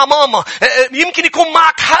 الحق على ماما. يمكن يكون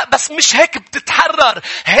معك حق بس مش هيك بتتحرر.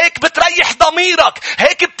 هيك بتريح ضميرك.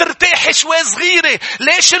 هيك بترتاح شوي صغيرة.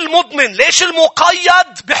 ليش المدمن؟ ليش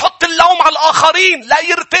المقيد بيحط اللوم على الآخرين؟ لا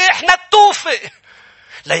يرتاح نتوفي.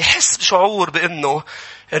 لا يحس بشعور بأنه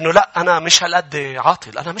لا أنا مش هالقد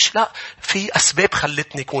عاطل. أنا مش لا في أسباب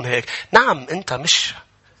خلتني يكون هيك. نعم أنت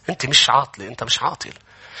مش عاطل. أنت مش عاطل.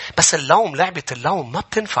 بس اللوم، لعبة اللوم ما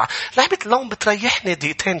بتنفع. لعبة اللوم بتريحني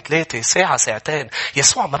دقيقتين 3 ساعة ساعتين.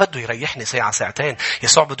 يسوع ما بده يريحني ساعة ساعتين.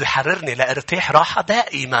 يسوع بده يحررني لارتاح راحة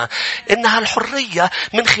دائمة. إنها الحرية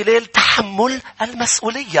من خلال تحمل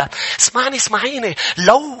المسؤولية. اسمعيني.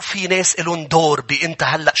 لو في ناس إلون دور بأنت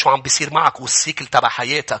هلأ شو عم بيصير معك والسيكل تبع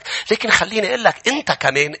حياتك، لكن خليني أقول لك أنت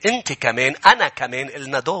كمان أنا كمان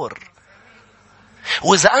إلنا دور.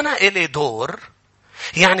 وإذا أنا إلي دور،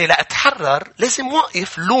 يعني لأتحرر لازم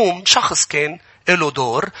وقف لوم شخص كان له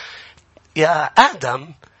دور. يا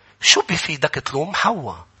آدم شو بيفيدك تلوم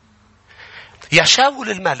حواء؟ يا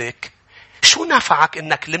شاول الملك شو نفعك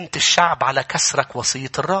إنك لمت الشعب على كسرك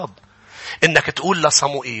وصية الرب؟ إنك تقول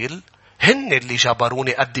لصموئيل هن اللي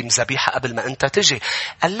جبروني أقدم ذبيحة قبل ما أنت تجي.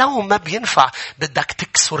 اللوم ما بينفع. بدك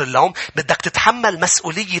تكسر اللوم. بدك تتحمل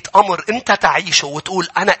مسؤولية أمر أنت تعيشه وتقول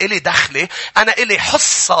أنا إلي دخلي، أنا إلي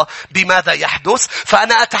حصة بماذا يحدث،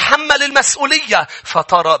 فأنا أتحمل المسؤولية.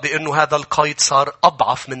 فترى بأنه هذا القيد صار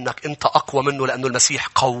أضعف منك، أنت أقوى منه، لأنه المسيح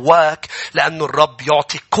قواك، لأنه الرب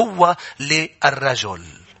يعطي قوة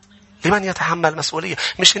للرجل. لمن يتحمل مسؤولية.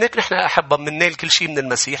 مش هناك نحن أحبة مننال كل شيء من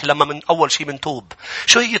المسيح لما من أول شيء من توب.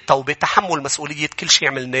 شو هي التوبة؟ تحمل مسؤولية كل شيء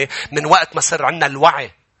عملناه من وقت ما صار عنا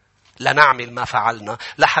الوعي لنعمل ما فعلنا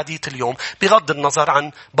لحديث اليوم، بغض النظر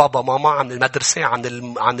عن بابا ماما، عن المدرسة،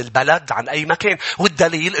 عن البلد، عن أي مكان.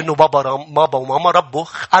 والدليل إنه بابا وماما ربوا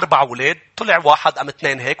 4 أولاد، طلع 1 أم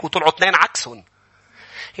 2 هيك وطلعوا 2 عكسهم.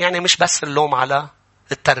 يعني مش بس اللوم على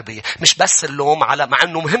التربية، مش بس اللوم على، مع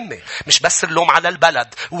أنه مهمة، مش بس اللوم على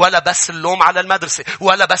البلد، ولا بس اللوم على المدرسة،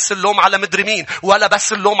 ولا بس اللوم على مدري مين، ولا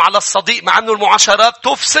بس اللوم على الصديق، مع أنه المعاشرات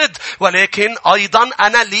تفسد، ولكن أيضا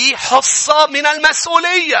أنا لي حصة من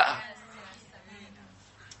المسؤولية.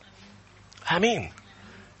 آمين.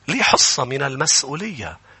 لي حصة من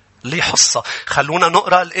المسؤولية. لي حصة. خلونا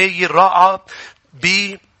نقرأ الآية الرائعة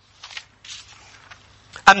بأمثال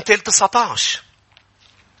 19.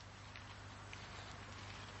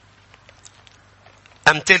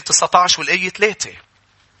 أمثال 19 والآية 3.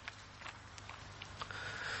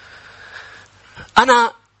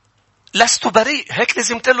 أنا لست بريء. هيك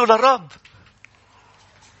لازم تقول له للرب.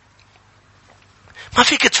 ما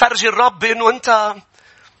فيك تفرجي الرب بأنه أنت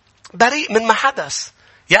بريء من ما حدث.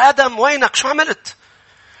 يا آدم وينك؟ شو عملت؟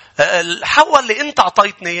 الحواء اللي أنت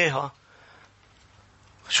أعطيتني إياها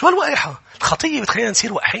شو الوقاحة؟ الخطية بتخلينا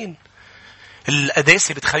نصير وقحين.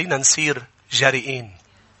 القداسة بتخلينا نصير جريئين.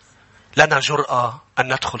 لنا جرأة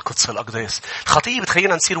أن ندخل قدس الأقداس. الخطية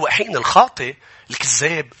بتخلينا نصير وقحين. الخاطئ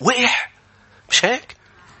الكذاب وقح. مش هيك؟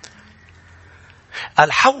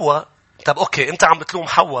 الحواء. طب أوكي أنت عم بتلوم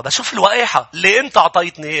حواء، بس شوف الوقاحة اللي أنت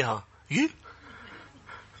أعطيتني إياها.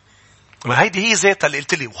 ما هيدي هي ذاتها اللي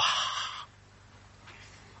قلت لي واه.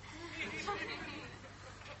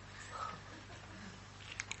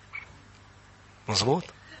 مظبوط.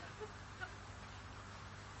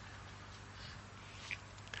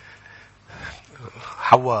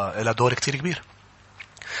 حواء لها دور كتير كبير.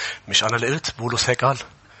 مش أنا اللي قلت، بولس هيك قال،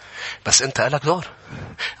 بس أنت لك دور،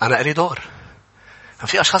 أنا لي دور.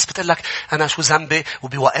 في أشخاص بتقلك أنا شو ذنبي،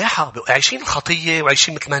 وبوقاحة عايشين الخطية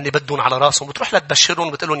وعايشين مثل ما هني بدون على راسهم. بتروح لتبشرهم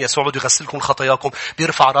وبتقولهم يسوع بده يغسلكم خطاياكم،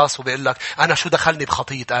 بيرفع راسه وبيقول لك أنا شو دخلني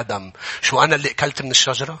بخطية آدم؟ شو أنا اللي أكلت من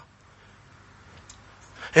الشجرة؟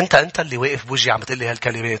 أنت اللي واقف بوجهي عم تقلي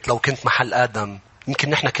هالكلمات. لو كنت محل آدم يمكن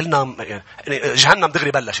نحن كلنا يعني جهنم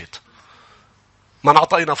دغري بلشت. ما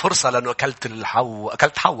نعطينا فرصة لأنه أكلت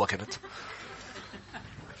حواء كنت.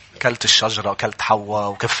 أكلت الشجرة، أكلت حواء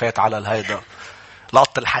وكفيت على الهيدا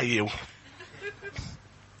لقط الحية.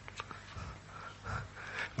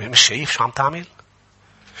 مش شايف شو عم تعمل؟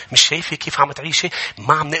 مش شايفة كيف عم تعيشي؟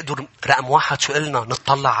 ما عم نقدر. رقم 1 شو قلنا؟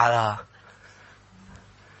 نطلع على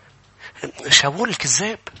شاول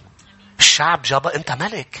الكذاب. الشعب جبر. أنت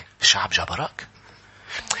ملك، الشعب جبرك.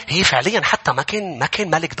 هي فعليا حتى ما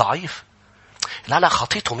كان ملك ضعيف. لا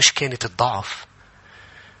خطيته مش كانت الضعف.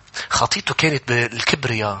 خطيته كانت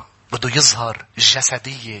بالكبرياء. بده يظهر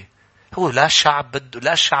الجسدية. هو لا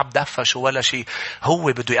الشعب دفش ولا شيء. هو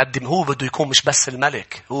بده يقدم. هو بده يكون مش بس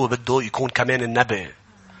الملك، هو بده يكون كمان النبي.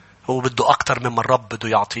 هو بده أكتر مما الرب بده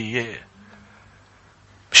يعطيه.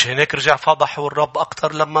 مش هناك رجع فضحه الرب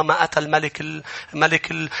أكتر لما ما أتى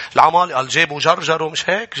الملك العمالقة. قال جيبوا جرجره. مش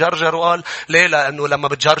هيك؟ جرجره. قال ليه؟ لأنه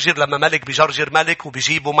لما ملك بيجرجر ملك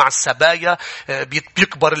وبيجيبوا مع السبايا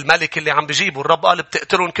بيكبر الملك اللي عم بيجيبه. الرب قال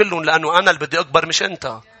بتقتلون كلهم لأنه أنا اللي بدي أكبر مش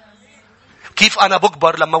أنت. كيف أنا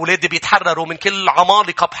بكبر لما أولادي بيتحرروا من كل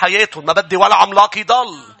عمالقة بحياتهم؟ ما بدي ولا عملاق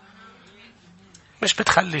يضل. مش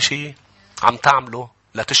بتخلي شيء عم تعمله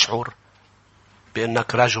لا تشعر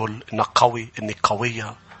بأنك رجل، أنك قوي، أنك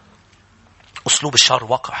قوية. أسلوب الشر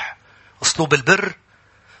وقح. أسلوب البر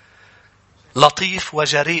لطيف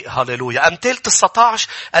وجريء. هاليلويا. أمثال 19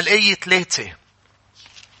 الآية 3.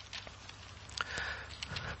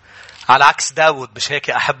 على عكس داود، مش هيك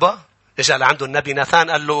يا أحبة؟ إجا لعنده النبي ناثان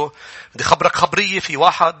قال له بدي خبرك خبرية. في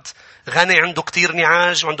واحد غني عنده كتير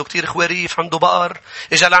نعاج وعنده كتير خواريف، عنده بقر.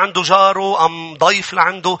 إجا لعنده جاره أم ضيف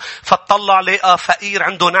لعنده، فاطلع لقى فقير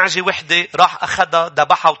عنده نعجة وحدة، راح أخدها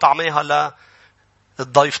ذبحها وطعميها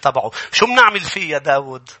للضيف تبعه. شو بنعمل فيه يا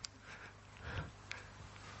داود؟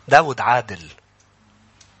 داود عادل.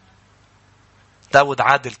 داود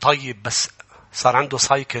عادل طيب، بس صار عنده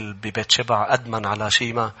سايكل ببيت شبع، أدمن على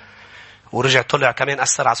شيء ما، ورجع طلع كمان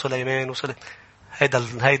أثر على سليمان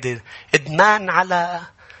هيدا إدمان على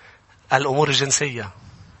الأمور الجنسية.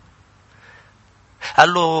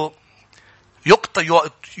 قال له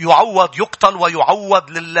يقتل ويعوض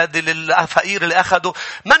للفقير اللي أخده.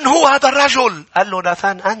 من هو هذا الرجل؟ قال له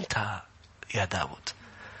ناثان أنت يا داود.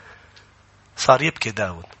 صار يبكي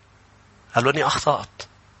داود، قال له أني أخطأت.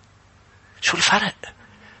 شو الفرق؟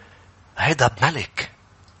 هيدا ملك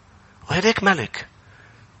وهيداك ملك.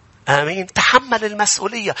 آمين. تحمل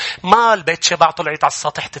المسؤولية. ما البيت شبع طلعت على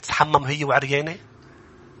السطح تتحمم هي وعريانة؟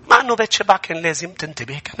 مع أنه بيت شبع كان لازم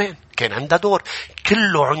تنتبه كمان، كان عنده دور،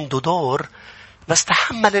 كله عنده دور، بس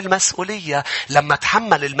تحمل المسؤولية. لما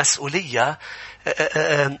تحمل المسؤولية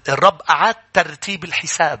الرب أعاد ترتيب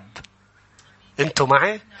الحساب. انتوا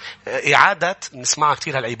معي؟ إعادة، نسمعها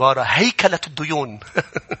كتير هالعبارة، هيكلة الديون.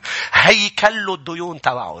 هيكلوا الديون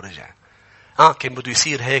تبعه رجع. كان بده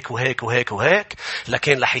يصير هيك وهيك وهيك وهيك،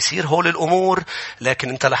 لكن رح يصير هول الأمور. لكن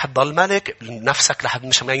أنت رح تضل ملك، نفسك رح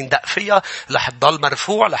مش ما يندق فيها، رح تضل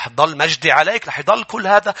مرفوع، رح تضل مجدي عليك، رح يضل كل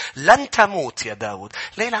هذا. لن تموت يا داود.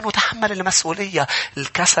 ليه؟ لأنه تحمل المسؤولية.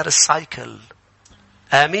 الكسر السايكل.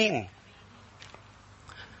 آمين.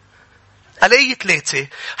 الآية 3.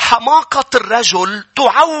 حماقة الرجل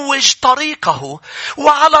تعوج طريقه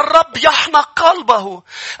وعلى الرب يحنق قلبه.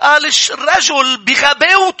 قال الرجل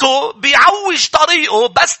بغباوته بيعوج طريقه،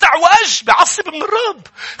 بس تعوج بيعصب من الرب.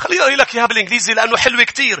 خليني أقول لك إياها بالإنجليزي لأنه حلو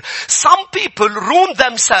كتير. Some people ruin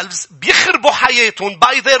themselves، بيخربوا حياتهم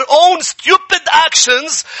by their own stupid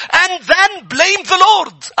actions and then blame the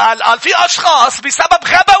Lord. قال في أشخاص بسبب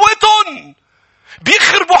غباوتهم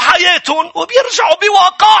بيخربوا حياتهم وبيرجعوا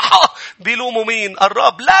بوقاحة بيلوموا مين؟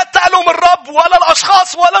 الرب. لا تلوم الرب ولا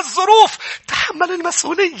الأشخاص ولا الظروف. تحمل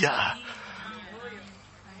المسؤولية.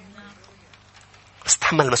 بس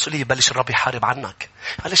تحمل المسؤولية. بلش الرب يحارب عنك.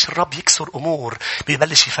 بلش الرب يكسر أمور.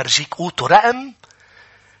 بيبلش يفرجيك قوته. رقم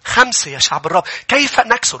 5 يا شعب الرب. كيف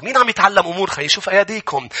نكسر؟ مين عم يتعلم أمور؟ خلينا نشوف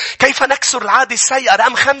أيديكم. كيف نكسر العادة السيئة؟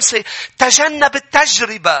 رقم 5. تجنب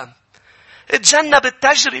التجربة. اتجنب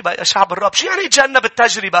التجربة يا شعب الرب. شو يعني اتجنب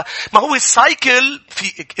التجربة؟ ما هو السايكل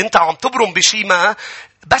في انت عم تبرم بشي ما،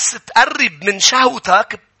 بس تقرب من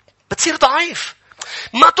شهوتك بتصير ضعيف.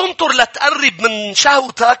 ما تنطر لتقرب من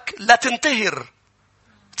شهوتك لتنتهر.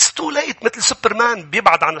 استوليت مثل سوبرمان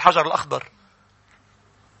بيبعد عن الحجر الأخضر.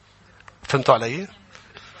 فهمتوا علي؟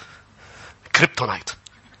 كريبتونايت.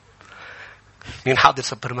 مين حاضر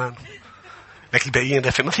سوبرمان؟ لكن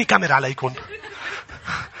الباقيين ما في كاميرا عليكم.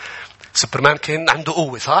 سوبرمان كان عنده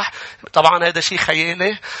قوة، صح؟ طبعا هذا شيء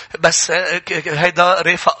خيالي، بس هذا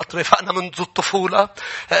رفقنا منذ الطفولة.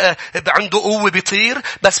 عنده قوة بيطير،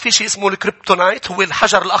 بس في شيء اسمه الكريبتونايت، هو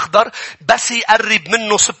الحجر الأخضر. بس يقرب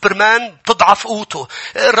منه سوبرمان تضعف قوته.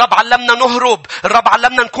 الرب علمنا نهرب. الرب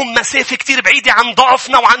علمنا نكون مسافة كتير بعيدة عن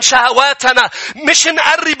ضعفنا وعن شهواتنا. مش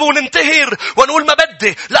نقرب وننتهر ونقول ما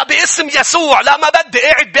بدي. لا، باسم يسوع. لا، ما بدي.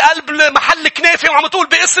 قاعد بقلب محل كنافة وعم تقول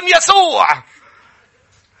باسم يسوع.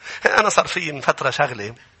 أنا صار في من فترة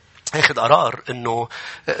شغلة أخذ قرار إنه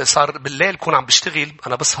صار بالليل كون عم بشتغل.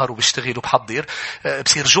 أنا بسهر وبشتغل وبحضر،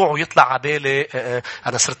 بصير جوع ويطلع عبالي.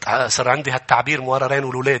 أنا صار عندي هالتعبير مواررين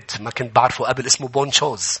والولاد ما كنت بعرفه قبل، اسمه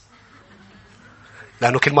بونشوز.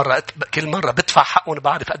 لأنه كل مرة بدفع حقهم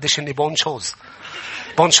بعرف قديش إني بونشوز.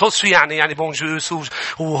 بونشوز شو يعني بونجوس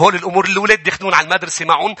وهول الأمور اللي الأولاد بيخدمون على المدرسة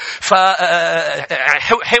معهم.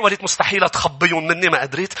 حاولت مستحيلة تخبيهم مني، ما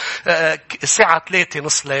قدرت. الساعة 3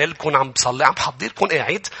 نص ليل بكون عم بصلي عم بحضر، بكون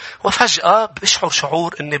قاعد وفجأة بشعر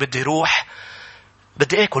شعور إني بدي روح،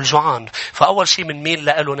 بدي أكل، جوعان. فأول شيء من ميل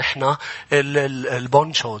لقاله نحنا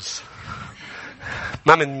البونشوز،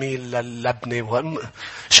 ما من ميل للبنة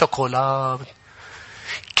وشوكولا.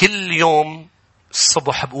 كل يوم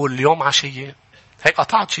الصبح بقول اليوم عشية. هيك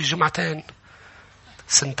قطعت شي جمعتين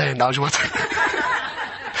سنتين. لا، جمعتين.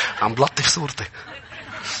 عم بلطف صورتي.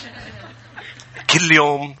 كل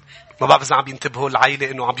يوم ما بعرف إذا عم ينتبهوا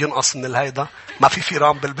العائلة إنه عم ينقص من الهيدا. ما في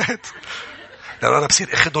فيران بالبيت. لأنه أنا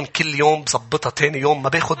بصير أخدهم كل يوم بزبطها. تاني يوم ما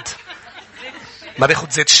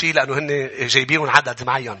باخد زيت شي، لأنه هن جايبينهم عدد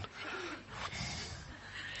معين.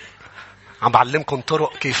 عم بعلمكم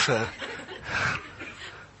طرق كيف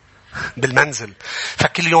بالمنزل.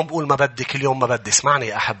 فكل يوم بقول ما بدي، كل يوم ما بدي. اسمعني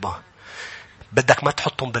يا أحبة، بدك ما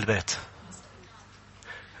تحطهم بالبيت،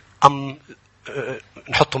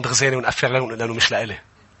 نحطهم بغزانة ونقفل عليهم لأنه مش لإلي.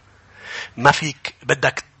 ما فيك،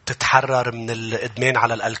 بدك تتحرر من الإدمان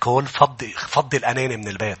على الألكول، فضي الأناني من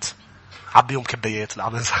البيت، عبيهم كبايات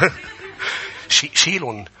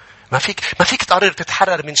شيلون. ما فيك تقرر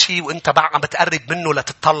تتحرر من شيء وانت عم بتقرب منه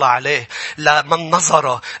لتطلع عليه، لمن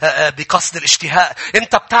نظره بقصد الاشتهاء.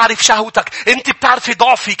 انت بتعرف شهوتك، انت بتعرف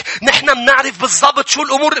ضعفك. نحن بنعرف بالضبط شو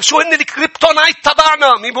الامور، شو هن الكريبتونايت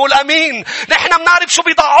تبعنا. مين بقول امين؟ نحن بنعرف شو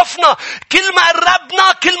بيضعفنا. كل ما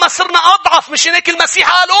قربنا كل ما صرنا اضعف. مش هيك المسيح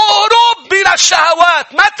قال اهرب من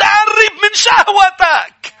الشهوات، ما تقرب من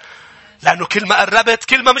شهوتك، لأنه كل ما قربت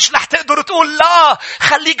كل ما مش رح تقدر تقول لا.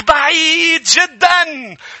 خليك بعيد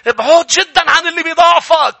جدا، ابعد جدا عن اللي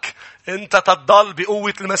بيضعفك. انت تضل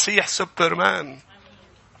بقوة المسيح سوبرمان،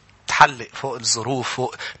 تحلق فوق الظروف،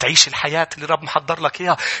 فوق تعيش الحياة اللي رب محضر لك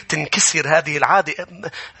إياها. تنكسر هذه العادة،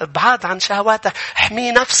 ابعد عن شهواتك،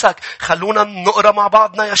 احمي نفسك. خلونا نقرأ مع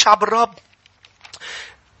بعضنا يا شعب الرب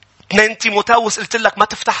 2 تيموثاوس، قلت لك ما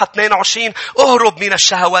تفتحها 22. اهرب من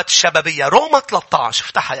الشهوات الشبابية. روما 13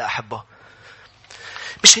 افتحها يا أحبة.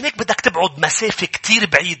 مش هناك بدك تبعد مسافة كتير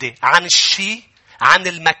بعيدة عن الشيء، عن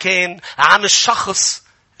المكان، عن الشخص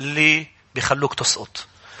اللي بيخلوك تسقط.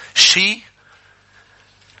 شيء،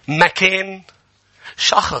 مكان،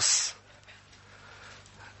 شخص.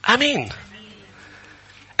 أمين.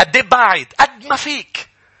 قد بعيد قد ما فيك.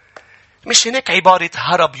 مش هناك عبارة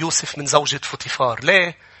هرب يوسف من زوجة فوتيفار.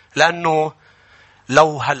 ليه؟ لأنه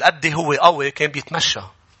لو هالقد هو قوي كان بيتمشى.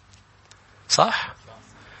 صح؟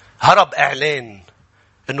 هرب إعلان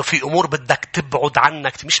إنه في أمور بدك تبعد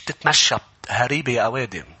عنك، مش بتتمشى هريبة يا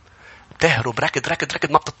أوادم. بتهرب ركض ركض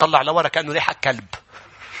ركض، ما بتطلع لورا كأنه ريحك كلب.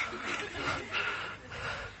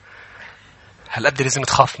 هالقد لازم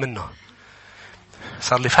تخاف منه.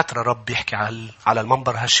 صار لي فترة رب يحكي على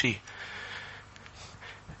المنبر هالشي.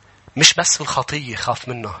 مش بس الخطية خاف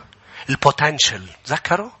منه، البوتنشل.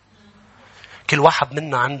 ذكروا كل واحد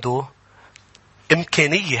منا عنده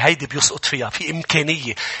إمكانية، هيدي بيسقط فيها. في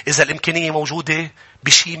إمكانية، إذا الإمكانية موجودة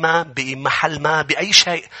بشي ما، بمحل ما، بأي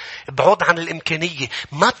شيء، بعد عن الإمكانية.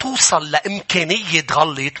 ما توصل لإمكانية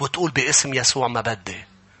تغلط وتقول باسم يسوع ما بدي.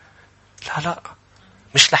 لا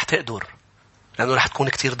مش رح تقدر، لأنه رح تكون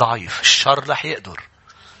كتير ضعيف. الشر رح يقدر.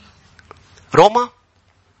 روما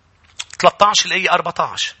 13 الآية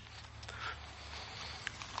 14.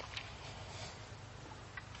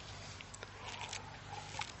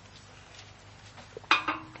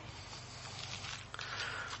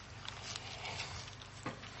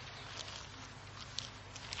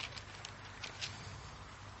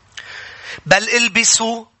 بل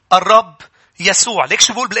البسوا الرب يسوع. ليك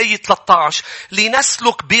شو بقول بالآية 13؟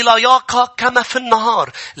 لنسلك بلياقة كما في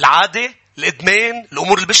النهار. العادة، الإدمان،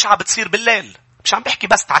 الأمور البشعة بتصير بالليل. مش عم بحكي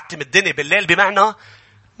بس تعتم الدنيا بالليل بمعنى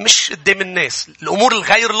مش قدام الناس. الأمور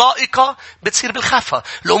الغير لائقة بتصير بالخفة.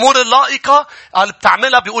 الأمور اللائقة قال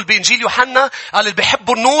بتعملها، بيقول بإنجيل يوحنا، قال اللي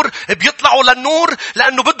بيحبوا النور بيطلعوا للنور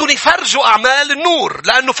لأنه بدهم يفرجوا أعمال النور،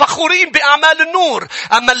 لأنه فخورين بأعمال النور.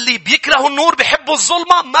 أما اللي بيكرهوا النور بيحبوا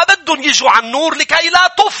الظلمة، ما بدهم يجوا عن النور لكي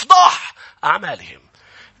لا تفضح أعمالهم.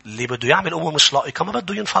 اللي بده يعمل أمور مش لائقة ما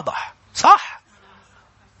بده ينفضح. صح؟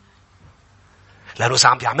 لأنه إذا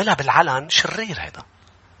عم بيعملها بالعلن شرير.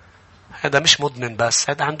 هذا مش مدمن بس،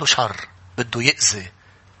 هذا عنده شر بده يأذي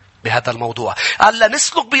بهذا الموضوع. قال لا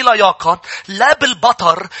نسلك بلياقة، لا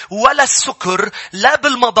بالبطر ولا السكر، لا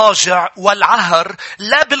بالمضاجع والعهر،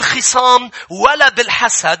 لا بالخصام ولا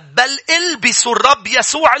بالحسد، بل البسوا الرب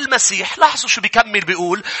يسوع المسيح. لاحظوا شو بيكمل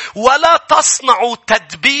بيقول: ولا تصنعوا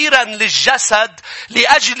تدبيرا للجسد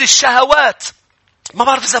لأجل الشهوات. ما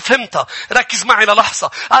بعرف إذا فهمتها، ركز معي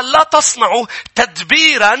للحظة. قال لا تصنعوا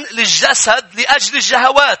تدبيرا للجسد لأجل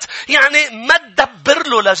الشهوات. يعني ما تدبر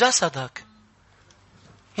له لجسدك،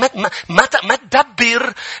 ما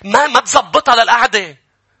تدبر، ما تزبطها للقعدة،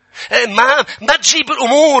 ما تجيب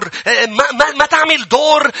الأمور، ما تعمل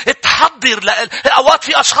دور تحضر. أوقات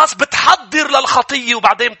في أشخاص بتحضر للخطية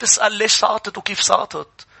وبعدين بتسأل ليش سقطت وكيف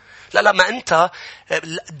سقطت. لا ما أنت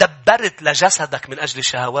دبرت لجسدك من أجل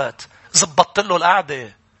الشهوات، زبطت له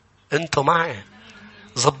القعدة. أنتوا معي؟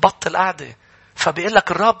 زبطت القعدة. فبيقول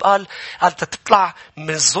لك الرب قال تطلع من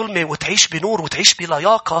الظلمة وتعيش بنور وتعيش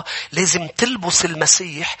بلياقة، لازم تلبس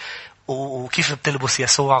المسيح. وكيف بتلبس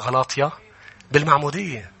يسوع؟ غلاطيا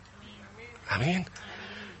بالمعمودية. أمين.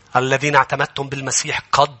 الذين اعتمدتم بالمسيح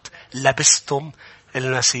قد لبستم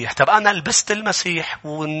المسيح. طب أنا لبست المسيح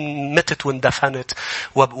ومتت واندفنت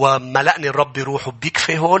وملأني الرب روحه،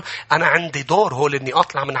 بيكفي هول؟ أنا عندي دور هول إني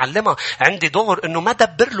أطلع من علمها. عندي دور إنه ما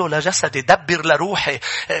دبر له لجسدي، دبر لروحي.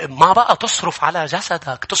 ما بقى تصرف على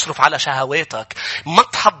جسدك، تصرف على شهواتك. ما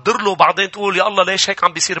تحضر له بعدين تقول يا الله ليش هيك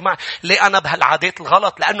عم بيصير معي؟ ليه أنا بهالعادات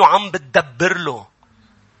الغلط؟ لأنه عم بتدبر له.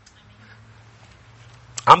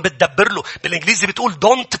 عم بتدبر له. بالإنجليزي بتقول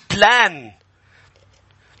don't plan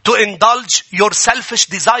to indulge your selfish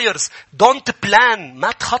desires. Don't plan.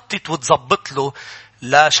 ما تخطط وتزبط له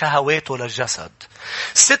لا شهواته للجسد.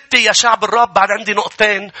 6 يا شعب الرب، بعد عندي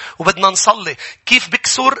نقطتين وبدنا نصلي. كيف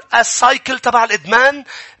بكسر السايكل تبع الإدمان؟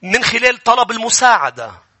 من خلال طلب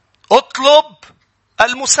المساعدة. اطلب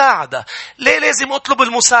المساعدة. ليه لازم أطلب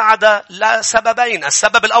المساعدة؟ لسببين.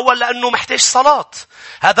 السبب الأول لأنه محتاج صلاة.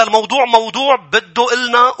 هذا الموضوع موضوع بده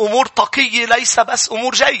إلنا أمور تقية، ليس بس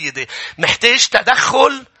أمور جيدة. محتاج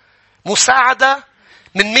تدخل مساعدة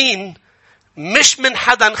من مين؟ مش من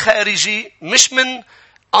حدا خارجي، مش من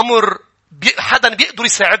أمر حدا بيقدر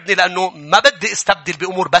يساعدني، لأنه ما بدي استبدل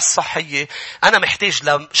بأمور بس صحية. أنا محتاج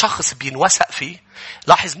لشخص بينوثق فيه.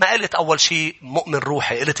 لاحظ ما قلت أول شيء مؤمن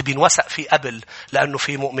روحي، قلت بينوثق فيه قبل، لأنه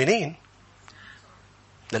في مؤمنين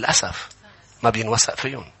للأسف ما بينوثق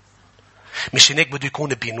فيهم. مش هيك بده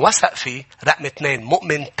يكون بينوثق فيه. رقم 2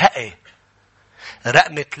 مؤمن تقي.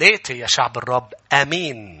 رقم 3 يا شعب الرب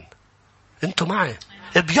أمين. انتوا معي؟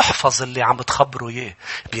 بيحفظ اللي عم بتخبروا اياه.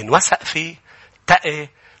 بينوثق فيه، تقي،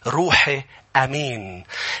 روحي، أمين.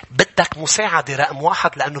 بدك مساعدة رقم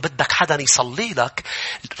 1 لأنه بدك حدا يصلي لك.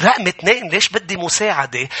 رقم 2 ليش بدي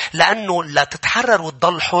مساعدة؟ لأنه لا تتحرر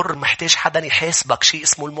وتضل حر محتاج حدا يحاسبك، شيء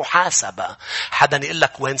اسمه المحاسبة. حدا يقول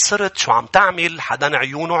لك وين صرت، شو عم تعمل، حدا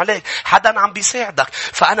عيونه عليك، حدا عم بيساعدك.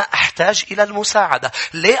 فأنا أحتاج إلى المساعدة.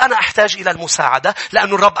 ليه أنا أحتاج إلى المساعدة؟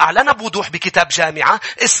 لأنه الرب أعلن بوضوح بكتاب جامعة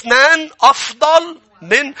 2 أفضل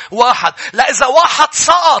من 1. لا إذا واحد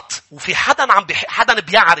سقط وفي حدا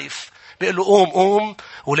بيعرف بيقول له قوم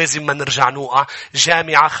ولازم ما نرجع نوقع.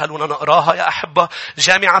 جامعة خلونا نقراها يا أحبة.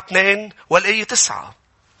 جامعة 2 والآية 9.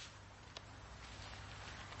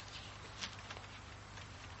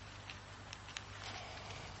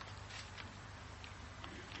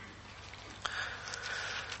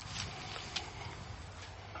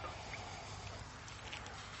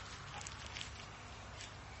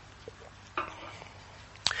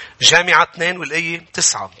 جامعة 2 والآية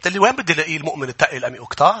 9. قلت لي وين بدي الاقي المؤمن التقي الأمي؟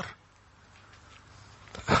 كتار.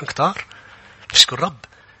 بشكر الرب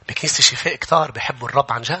بكنيسة الشفاء كتار بيحبوا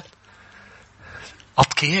الرب عن جد.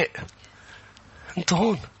 أتقياء. انتوا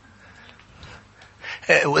هون.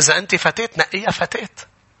 وإذا أنت فتاة نقيها فتاة.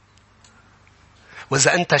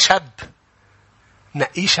 وإذا أنت شاب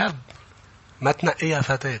نقيه شاب، ما تنقيها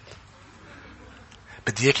فتاة.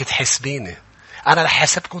 بدي اياك تحسبيني. أنا رح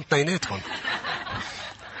حاسبكم اثنيناتهم.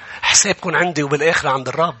 حسابكم عندي وبالآخر عند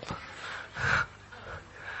الرب.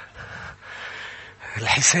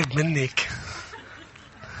 الحساب منك.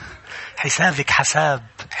 حسابك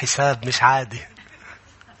حساب مش عادي.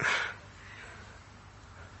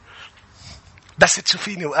 بس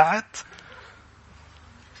تشوفيني وقعت.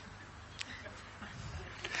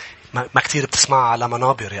 ما كتير بتسمع على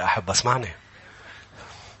منابر يا أحب. اسمعني.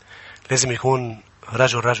 لازم يكون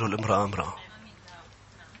رجل امرأة.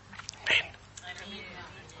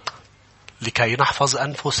 لكي نحفظ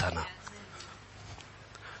أنفسنا.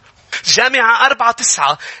 جامعة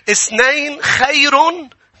 4:9. 2 خير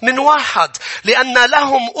من 1 لأن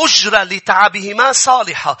لهم أجرة لتعبهما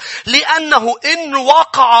صالحة، لأنه إن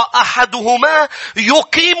وقع أحدهما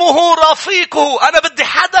يقيمه رفيقه. أنا بدي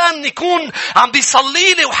حدا يكون عم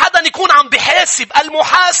بيصلي لي وحدا يكون عم بيحاسب.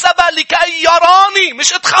 المحاسبة لكي يراني،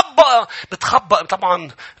 مش بتخبأ.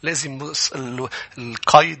 طبعا لازم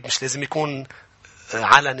القيد مش لازم يكون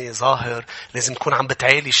علني ظاهر. لازم تكون عم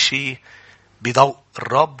بتعالي الشيء بضوء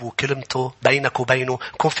الرب وكلمته بينك وبينه.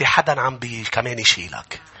 يكون في حدا عم كمان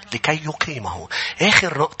يشيلك لكي يقيمه.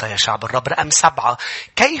 آخر نقطة يا شعب الرب رقم 7.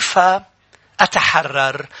 كيف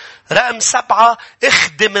أتحرر؟ رقم 7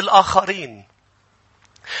 اخدم الآخرين.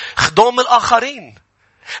 خدوم الآخرين.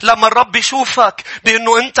 لما الرب يشوفك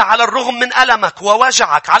بأنه أنت على الرغم من ألمك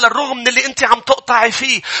ووجعك، على الرغم من اللي أنت عم تقطعي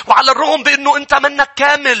فيه، وعلى الرغم بأنه أنت منك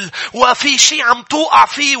كامل وفي شيء عم توقع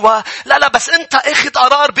فيه لا بس أنت أخذ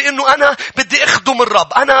قرار بأنه أنا بدي أخدم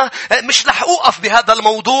الرب. أنا مش رح أوقف بهذا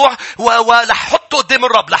الموضوع ورح أحطه قدام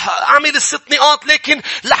الرب. رح أعمل 6 نقاط لكن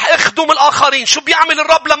رح أخدم الآخرين. شو بيعمل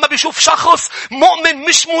الرب لما بيشوف شخص مؤمن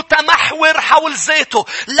مش متمحور حول ذاته،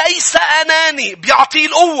 ليس أناني، بيعطيه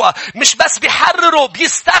القوة، مش بس بيحرره،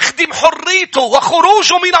 بيستخدم حريته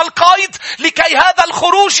وخروجه من القيد لكي هذا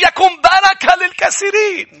الخروج يكون بركة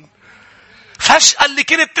للكثيرين. فجأة اللي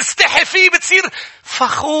كنت تستحي فيه بتصير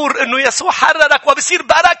فخور إنه يسوع حررك، وبصير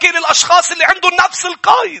بركة للأشخاص اللي عندهم نفس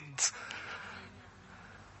القيد.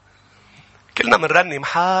 كلنا منرنم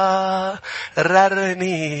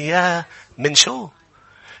حررني يا من شو؟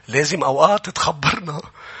 لازم أوقات تخبرنا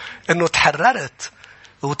إنه تحررت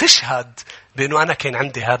وتشهد بأنه أنا كان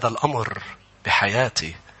عندي هذا الأمر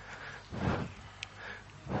بحياتي.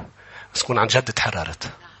 بس كون عن جد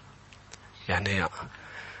تحررت، يعني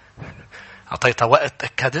أعطيتها وقت،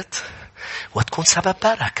 أكدت، وتكون سبب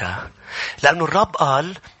بركة. لأنه الرب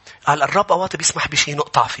قال الرب أوقات بيسمح بشيء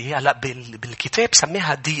نقطع فيه. هلا بالكتاب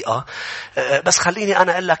سميها ضيقة. بس خليني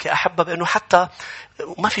أنا أقول لك يا أحبة بأنه حتى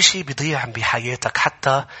ما في شيء بيضيع بحياتك،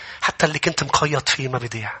 حتى اللي كنت مقيد فيه ما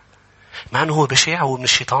بيضيع. مع أنه هو بشع، هو من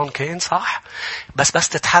الشيطان كان صح، بس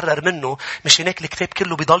تتحرر منه. مش هناك الكتاب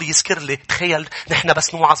كله بيضل يذكر لي. تخيل نحن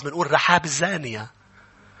بس نوعظ بنقول رحاب الزانية،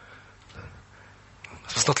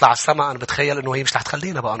 بس نطلع على السماء أنا بتخيل أنه هي مش رح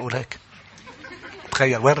تخلينا بقى نقول هيك.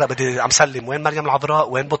 تخيل وين بدي عم سلم، وين مريم العذراء،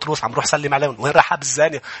 وين بطرس عم روح سلم عليهم، وين رحاب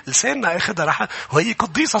الزانية. لساننا اخذها رحاب، وهي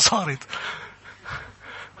قديسة صارت.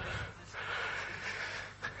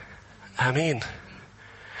 آمين.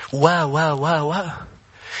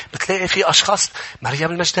 بتلاقي في أشخاص،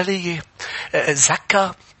 مريم المجدلية،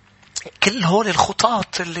 زكا، كل هول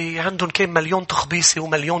الخطاط اللي عندهم كان مليون تخبيصي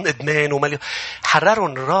ومليون إدمان ومليون،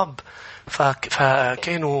 حررهم الرب.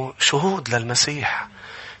 فكانوا شهود للمسيح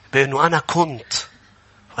بأنه أنا كنت،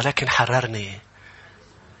 ولكن حررني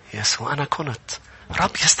يسوع. أنا كنت.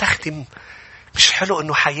 رب يستخدم. مش حلو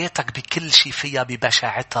أنه حياتك بكل شيء فيها،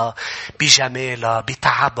 ببشاعتها، بجمالها،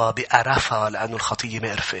 بتعبها، بقرفها، لأنه الخطية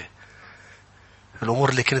مقرفة. الأمور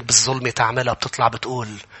اللي كنت بالظلمة تعملها بتطلع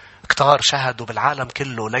بتقول كتار شهدوا بالعالم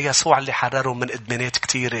كله ليسوع اللي حررهم من إدمانات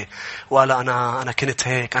كتيرة، وقال أنا كنت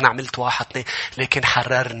هيك، أنا عملت 1 2 لكن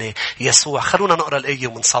حررني يسوع. خلونا نقرأ الآية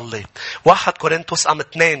ونصلي. 1 كورنثوس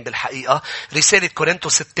 2 بالحقيقة، رسالة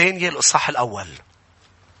كورنثوس الثانية الإصحاح الأول.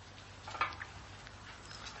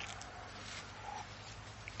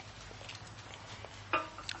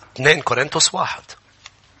 2 كورنثوس 1.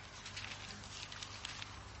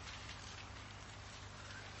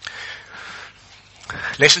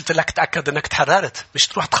 ليش قلت لك تأكد أنك تحررت؟ مش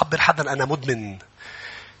تروح تخبر حدا أنا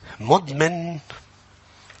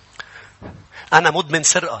مدمن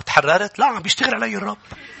سرقة. تحررت؟ لا، عم بيشتغل علي الرب.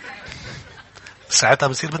 ساعتها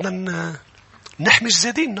بصير بدنا نحمش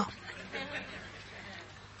زاديننا.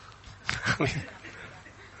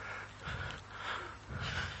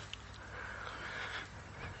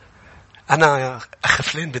 أنا يا أخ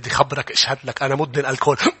فلان بدي خبرك، أشهد لك أنا مدمن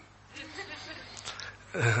الكول.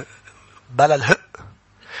 بلا الهق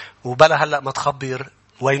وبلا هلأ ما تخبر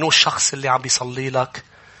وينو الشخص اللي عم بيصلي لك.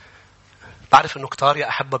 بعرف انه كتار يا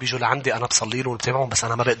أحبة بيجوا لعندي أنا بصلي له وبتابعهم، بس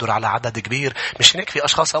أنا ما بقدر على عدد كبير. مش هيك في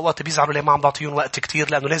أشخاص أوقات بيزعلوا ليه ما عم بعطيهم وقت كتير،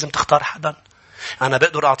 لأنه لازم تختار حدا. أنا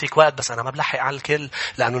بقدر أعطيك وقت بس أنا ما بلحق على الكل،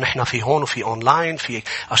 لأنه نحن في هون وفي أونلاين في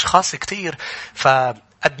أشخاص كتير.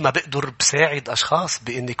 فقد ما بقدر بساعد أشخاص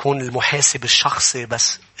بإن يكون المحاسب الشخصي،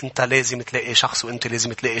 بس أنت لازم تلاقي شخص وأنت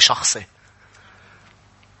لازم تلاقي شخصي.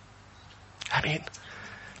 آمين.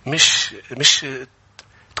 مش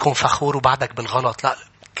تكون فخور وبعدك بالغلط. لا،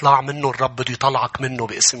 اطلع منه. الرب بده يطلعك منه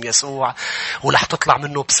باسم يسوع، ولح تطلع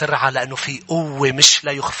منه بسرعة، لأنه في قوة مش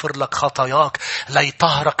لا يغفر لك خطاياك، لا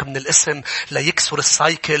يطهرك من الاسم، لا يكسر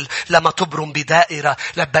السايكل، لما تبرم بدائرة،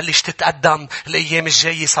 لا تبلش تتقدم. الأيام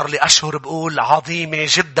الجاية صار لي أشهر بقول عظيمة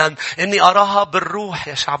جدا إني أراها بالروح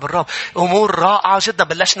يا شعب الرب. أمور رائعة جدا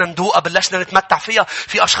بلشنا ندوقها، بلشنا نتمتع فيها.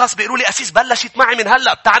 في أشخاص بيقولوا لي أسيس بلشت معي من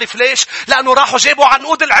هلأ. بتعرف ليش؟ لأنه راحوا جابوا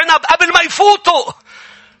عنقود العنب قبل ما يفوتوا.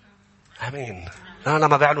 آمين. أنا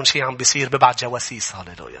ما بعلن شيء عم بيصير. ببعت جواسيس،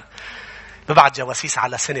 هاليلويا، ببعت جواسيس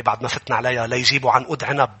على سنة بعد ما فتنا عليها ليجيبوا عنقود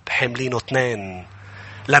عنب حاملينه 2.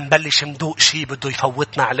 لنبلش ندوق شيء بده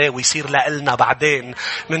يفوتنا عليه ويصير لنا بعدين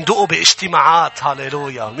مندوقه باجتماعات.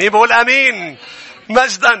 هاليلويا. مين بقول أمين؟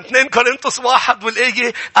 مجدا. 2 كورنثوس 1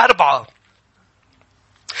 والآية 4.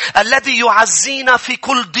 الذي يعزينا في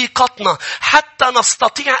كل ضيقتنا حتى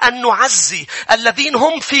نستطيع أن نعزي الذين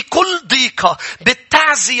هم في كل ضيقة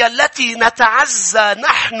بالتعزية التي نتعزى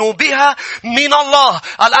نحن بها من الله.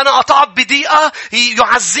 قال أنا أطعت بضيقة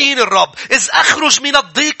يعزيني الرب. إذ أخرج من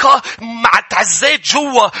الضيقة مع تعزيت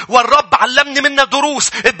جوا، والرب علمني منها دروس.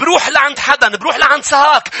 بروح لعند حدا، بروح لعند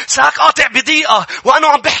سهاك قاطع بضيقة، وأنا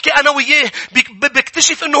عم بحكي أنا وياه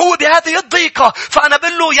بكتشف إنه هو بهذه الضيقة. فأنا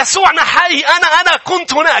بقول له يسوعنا حي. أنا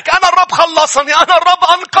كنت هناك. أنا الرب خلصني. أنا الرب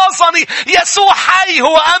أنقذني. يسوع حي،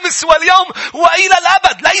 هو أمس واليوم وإلى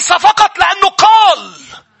الأبد. ليس فقط لأنه قال،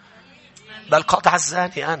 بل قد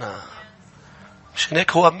عزاني أنا. مش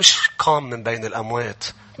هيك؟ هو مش قام من بين الأموات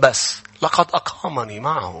بس، لقد أقامني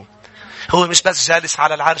معه. هو مش بس جالس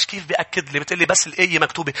على العرش. كيف بيأكد لي؟ بتقول لي بس الآية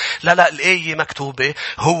مكتوبة. لا الآية مكتوبة.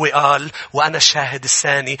 هو قال وأنا الشاهد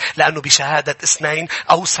الثاني، لأنه بشهادة 2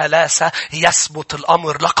 أو 3 يثبت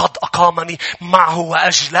الأمر. لقد أقامني معه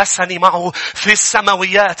وأجلسني معه في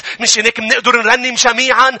السماويات. مش هيك بنقدر نرنم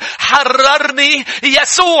جميعا حررني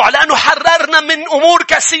يسوع، لأنه حررنا من أمور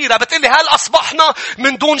كثيرة. بتقول لي هل أصبحنا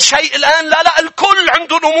من دون شيء الآن؟ لا، الكل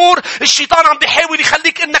عنده أمور. الشيطان عم بيحاول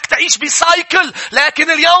يخليك إنك تعيش بسايكل،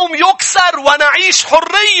 لكن اليوم يكسر ونعيش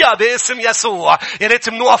حرية باسم يسوع. يا ريت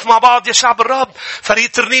منوقف مع بعض يا شعب الرب.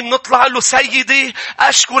 فريق ترنيم نطلع له سيدي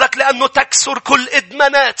أشكرك لأنه تكسر كل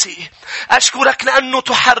إدماناتي. أشكرك لأنه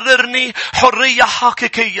تحررني حرية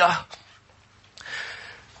حقيقية.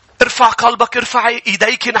 ارفع قلبك، ارفع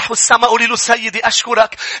ايديك نحو السماء. قولي له سيدي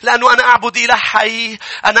أشكرك لأنه أنا أعبد إله حي.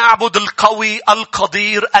 أنا أعبد القوي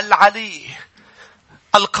القدير العلي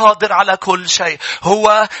القادر على كل شيء.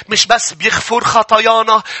 هو مش بس بيغفر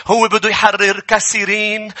خطايانا، هو بده يحرر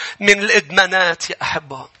كثيرين من الإدمانات يا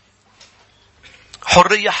أحبة.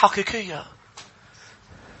 حرية حقيقية.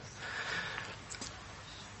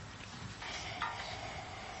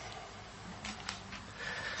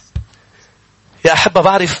 يا أحبة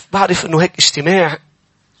بعرف إنه هيك اجتماع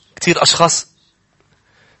كتير أشخاص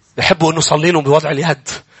بيحبوا إنه صلينهم بوضع اليد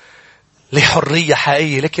لحرية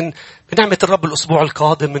حقيقية. لكن بنعمة الرب الأسبوع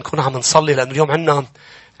القادم بنكون عم نصلي، لأن اليوم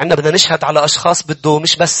عنا بدنا نشهد على أشخاص بده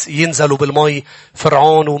مش بس ينزلوا بالمي.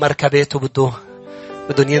 فرعون ومركباته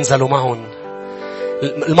بدهم ينزلوا معهم.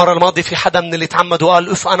 المرة الماضية في حدا من اللي تعمدوا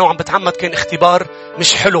قال أنا وعم بتعمد كان اختبار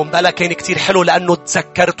مش حلو. بلا كان كتير حلو لأنه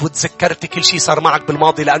تذكرت كل شيء صار معك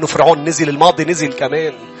بالماضي. لأنه فرعون نزل، الماضي نزل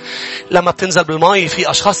كمان. لما بتنزل بالماء في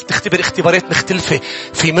أشخاص بتختبر اختبارات مختلفة.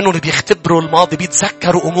 في منهم اللي بيختبروا الماضي،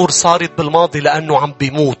 بيتذكروا أمور صارت بالماضي لأنه عم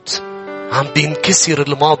بيموت، عم بينكسر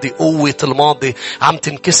الماضي. قوة الماضي عم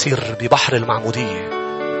تنكسر ببحر المعمودية.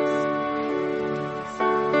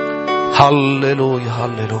 هللويا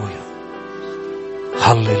هللويا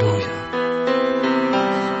هللويا.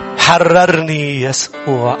 حررني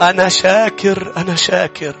يسوع. أنا شاكر أنا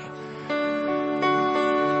شاكر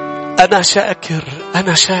أنا شاكر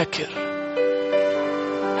أنا شاكر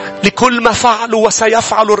لكل ما فعله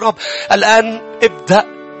وسيفعل الرب. الآن ابدأ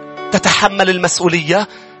تتحمل المسؤولية.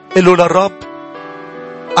 قله للرب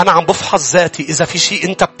أنا عم بفحص ذاتي. إذا في شيء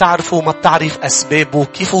أنت بتعرفه وما بتعرف أسبابه،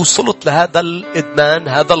 كيف وصلت لهذا الإدمان،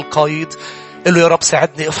 هذا القيد، قله يا رب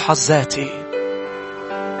ساعدني أفحص ذاتي.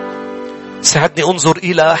 ساعدني أنظر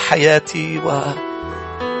إلى حياتي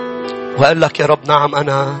وأقول لك يا رب نعم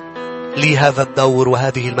أنا لي هذا الدور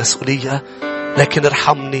وهذه المسؤولية، لكن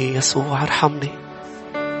ارحمني يسوع ارحمني.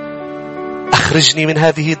 أخرجني من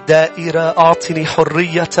هذه الدائرة. أعطني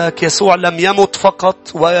حريتك. يسوع لم يمت فقط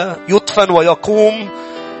ويدفن ويقوم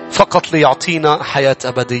فقط ليعطينا حياة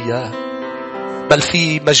أبدية، بل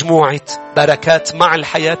في مجموعة بركات مع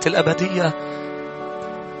الحياة الأبدية.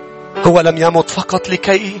 هو لم يمت فقط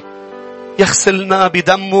لكي يغسلنا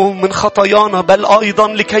بدمه من خطايانا، بل أيضا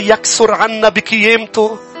لكي يكسر عنا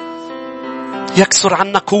بقيامته، يكسر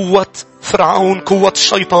عنا قوة فرعون، قوة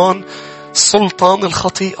الشيطان، سلطان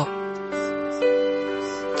الخطيئة،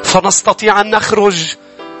 فنستطيع أن نخرج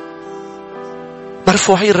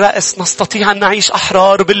مرفوعي الرأس. نستطيع أن نعيش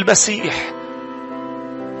أحرار بالمسيح.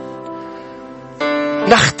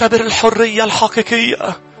 نختبر الحرية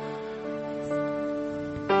الحقيقية.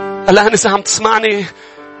 الآن إذا عم تسمعني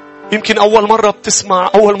يمكن أول مرة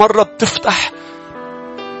بتسمع، أول مرة بتفتح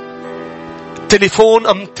تليفون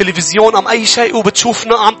أم تلفزيون أم أي شيء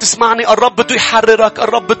وبتشوفنا عم تسمعني، الرب بده يحررك،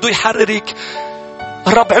 الرب بده يحررك.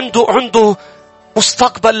 الرب عنده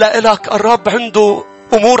مستقبل لإلك. الرب عنده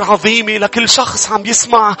أمور عظيمة لكل شخص عم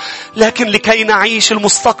يسمع. لكن لكي نعيش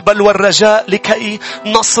المستقبل والرجاء، لكي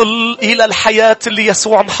نصل إلى الحياة اللي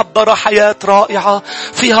يسوع محضرها، حياة رائعة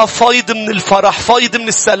فيها فيض من الفرح، فيض من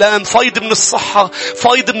السلام، فيض من الصحة،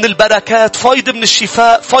 فيض من البركات، فيض من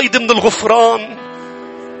الشفاء، فيض من الغفران،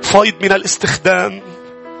 فيض من الاستخدام.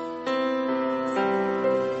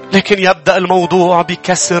 لكن يبدأ الموضوع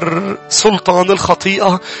بكسر سلطان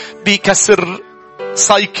الخطيئة، بكسر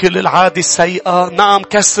سايكل العادة السيئة. نعم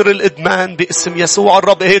كسر الإدمان باسم يسوع.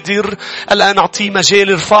 الرب قادر. الآن أعطيه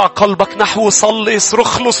مجال. ارفع قلبك نحوه. صلي،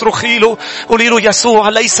 صرخ له، صرخي له، قولي له يسوع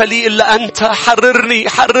ليس لي إلا أنت. حررني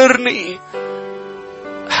حررني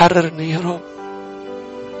حررني يا رب.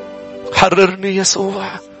 حررني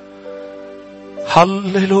يسوع.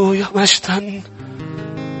 هللويا مجدا.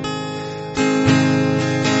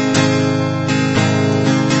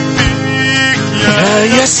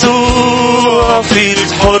 يا يسوع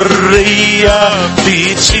فيك حرية،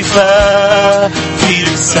 فيك شفاء،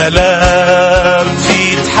 فيك سلام،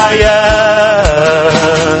 فيك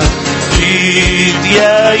حياة، فيك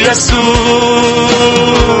يا يا يسوع،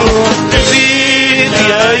 فيك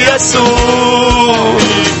يا يسوع،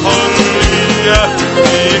 حرية،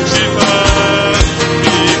 فيك شفاء،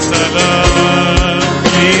 فيك سلام،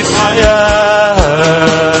 فيك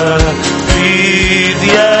حياة، فيك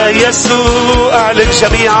يا يسوع. اعلن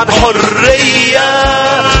جميعا حرية،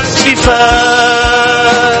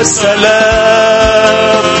 شفاء،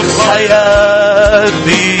 سلام، حياة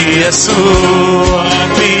بيسوع،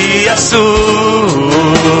 بيسوع،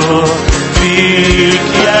 فيك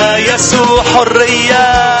يا يسوع. حرية،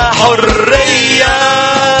 حرية،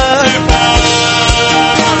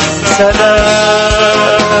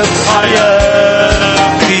 سلام،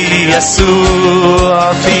 حياة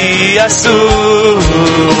بيسوع، في يسوع،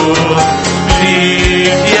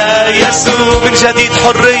 فيك يا يسوع. من جديد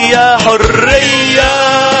حرية، حرية،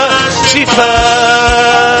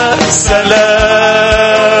 شفاء،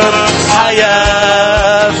 سلام،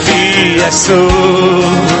 حياة في يسوع،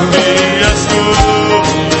 في يسوع،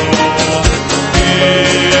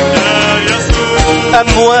 فيك يا يسوع.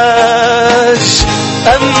 أمواج،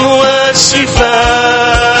 أمواج شفاء،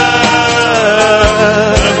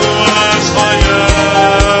 أمواج حياة،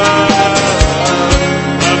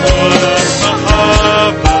 أمواج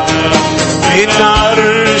محبة، من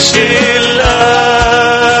عرش الله.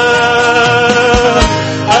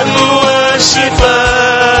 أمواج شفاء،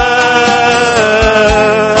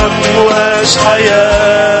 أمواج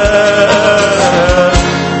حياة،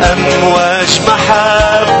 أمواج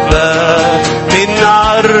محبة، من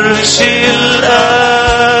عرش الله.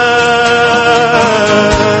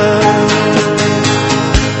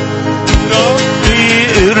 ربي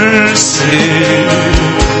ارسل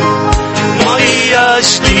مياه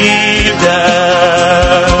جديدة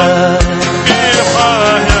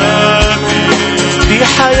في حياتي، في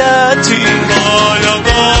حياتي.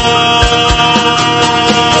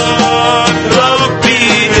 فيضان، ربي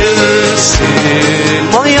ارسل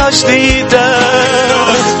مياه جديدة،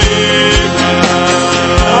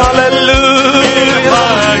 هللويا.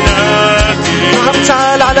 نعم،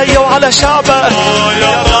 تعال علي وعلى شعبك.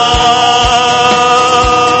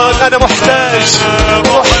 أنا محتاج،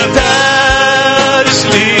 محتاج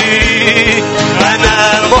لي، أنا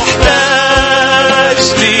محتاج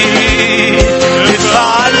لي.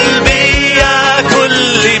 افعل بيا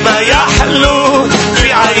كل ما يحلو في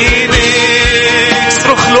عيني.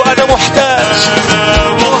 اصرخ له، أنا محتاج،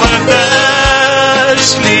 محتاج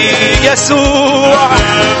لي يسوع،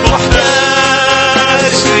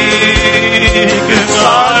 محتاج ليك.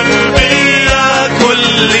 افعل بيا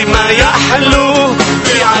كل ما يحلو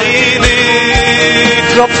في عينيك.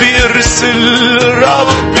 ربي ارسل،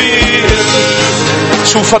 ربي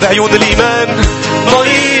شوفها بعيون الإيمان.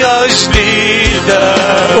 مياه جديدة،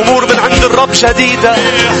 أمور من عند الرب جديدة،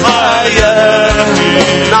 حياة.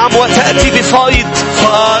 نعم، وتأتي بفيض،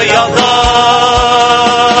 فيضان.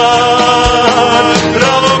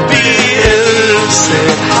 ربي ارسل،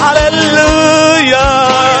 هللويا.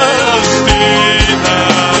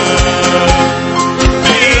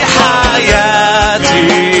 في حياتي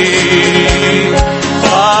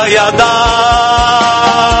فيضان،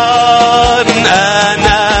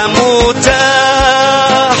 أنا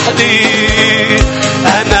متاح لي،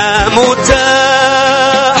 أنا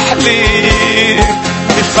متاح لي.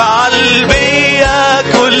 افعل بيا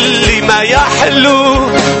كل ما يحلو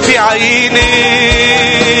في عيني.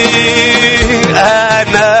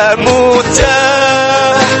 أنا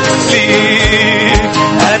متاح لي،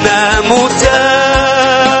 أنا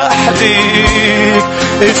متاح لي.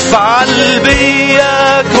 افعل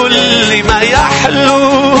بيا كل ما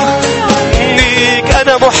يحلو ليك.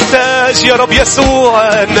 أنا محتاج يا رب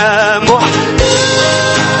يسوع، أنا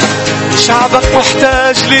شعبك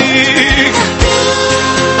محتاج ليك.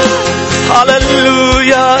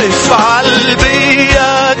 هللويا. افعل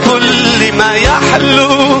بيا كل ما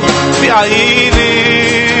يحلو في عيني.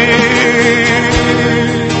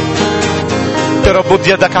 يا رب مد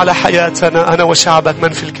يدك على حياتنا، أنا وشعبك،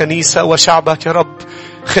 من في الكنيسة وشعبك يا رب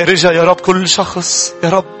خارجها. يا رب كل شخص يا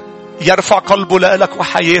رب يرفع قلبه لك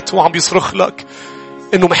وحياته وعم يصرخ لك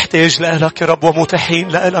إنه محتاج لك يا رب ومتاحين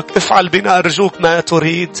لك. افعل بنا أرجوك ما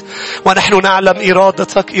تريد، ونحن نعلم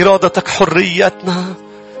إرادتك حريتنا،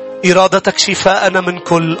 إرادتك شفاءنا من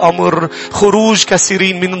كل أمر، خروج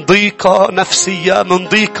كثيرين من ضيقة نفسية، من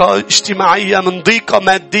ضيقة اجتماعية، من ضيقة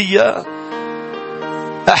مادية.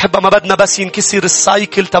 أحبة ما بدنا بس ينكسر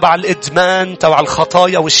السايكل تبع الإدمان تبع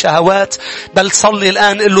الخطايا والشهوات، بل صلي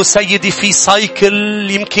الآن قل له سيدي في سايكل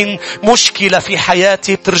يمكن مشكلة في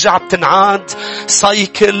حياتي بترجع بتنعاد،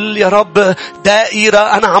 سايكل يا رب دائرة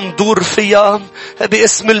أنا عم دور فيها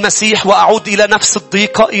باسم المسيح، وأعود إلى نفس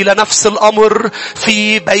الضيقة إلى نفس الأمر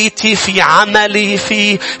في بيتي في عملي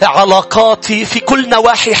في علاقاتي في كل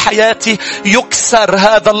نواحي حياتي. يكسر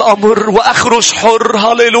هذا الأمر وأخرج حر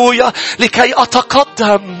هاليلويا لكي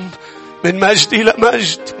أتقدم من مجد إلى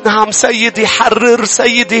مجد. نعم سيدي حرر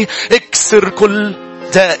سيدي اكسر كل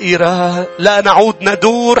دائرة. لا نعود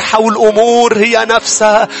ندور حول أمور هي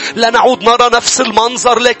نفسها، لا نعود نرى نفس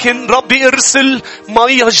المنظر، لكن ربي ارسل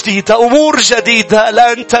مياه جديدة أمور جديدة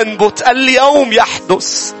لن تنبت. اليوم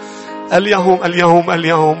يحدث اليوم اليوم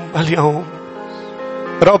اليوم اليوم.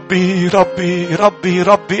 ربي ربي ربي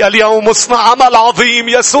ربي اليوم اصنع عمل عظيم.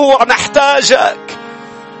 يسوع نحتاجك.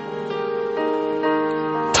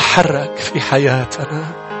 تحرك في حياتنا.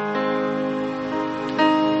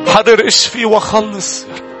 حضر اشفي وخلص.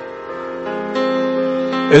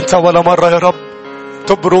 انت ولا مرة يا رب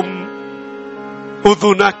تبرم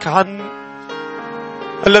اذنك عن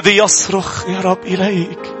الذي يصرخ يا رب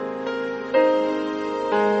اليك.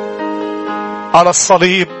 على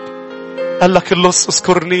الصليب قال لك اللص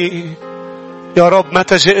اذكرني يا رب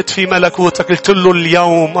متى جئت في ملكوتك. قلت له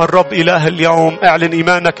اليوم الرب إله اليوم. اعلن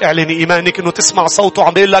إيمانك، اعلن إيمانك انه تسمع صوته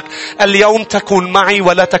عم يقول لك اليوم تكون معي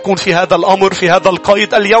ولا تكون في هذا الأمر في هذا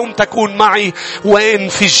القيد. اليوم تكون معي وين؟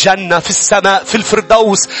 في الجنة في السماء في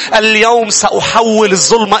الفردوس. اليوم سأحول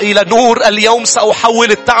الظلمة إلى نور. اليوم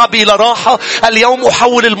سأحول التعب إلى راحة. اليوم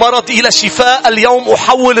أحول المرض إلى شفاء. اليوم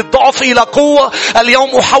أحول الضعف إلى قوة.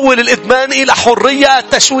 اليوم أحول الإدمان إلى حرية،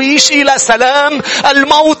 التشويش إلى سلام،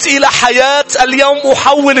 الموت إلى حياة. اليوم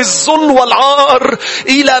أحول الذل والعار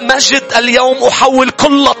إلى مجد. اليوم أحول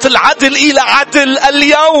قلة العدل إلى عدل.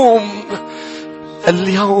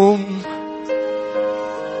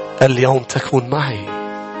 اليوم تكون معي.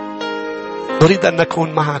 نريد أن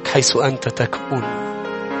نكون معك حيث أنت تكون.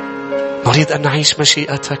 نريد أن نعيش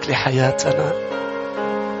مشيئتك لحياتنا.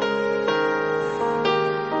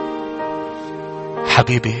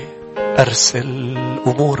 حبيبي أرسل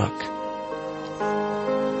أمورك،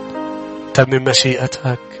 تمم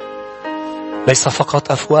مشيئتك. ليس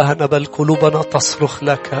فقط أفواهنا بل قلوبنا تصرخ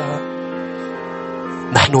لك.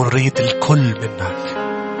 نحن نريد الكل منك.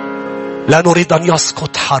 لا نريد أن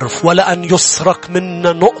يسقط حرف ولا أن يسرق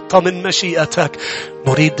منا نقطة من مشيئتك.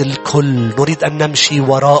 نريد الكل. نريد أن نمشي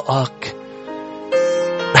وراءك.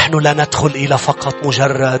 نحن لا ندخل إلى فقط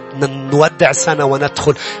مجرد نودع سنة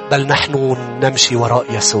وندخل، بل نحن نمشي وراء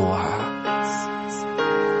يسوع.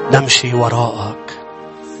 نمشي وراءك.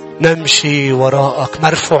 نمشي وراءك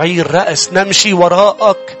مرفوعي الرأس. نمشي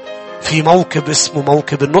وراءك في موكب اسمه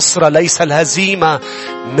موكب النصرة. ليس الهزيمة،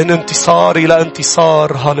 من انتصار إلى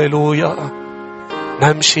انتصار. هاليلويا.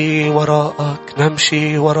 نمشي وراءك.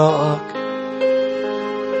 نمشي وراءك.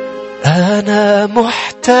 أنا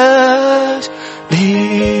محتاج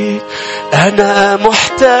ليك. أنا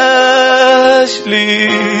محتاج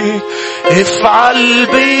ليك. افعل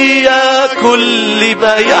بيا كل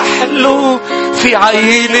ما يحلو في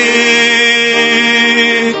عيني.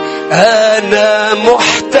 أنا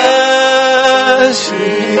محتاج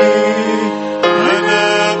ليك.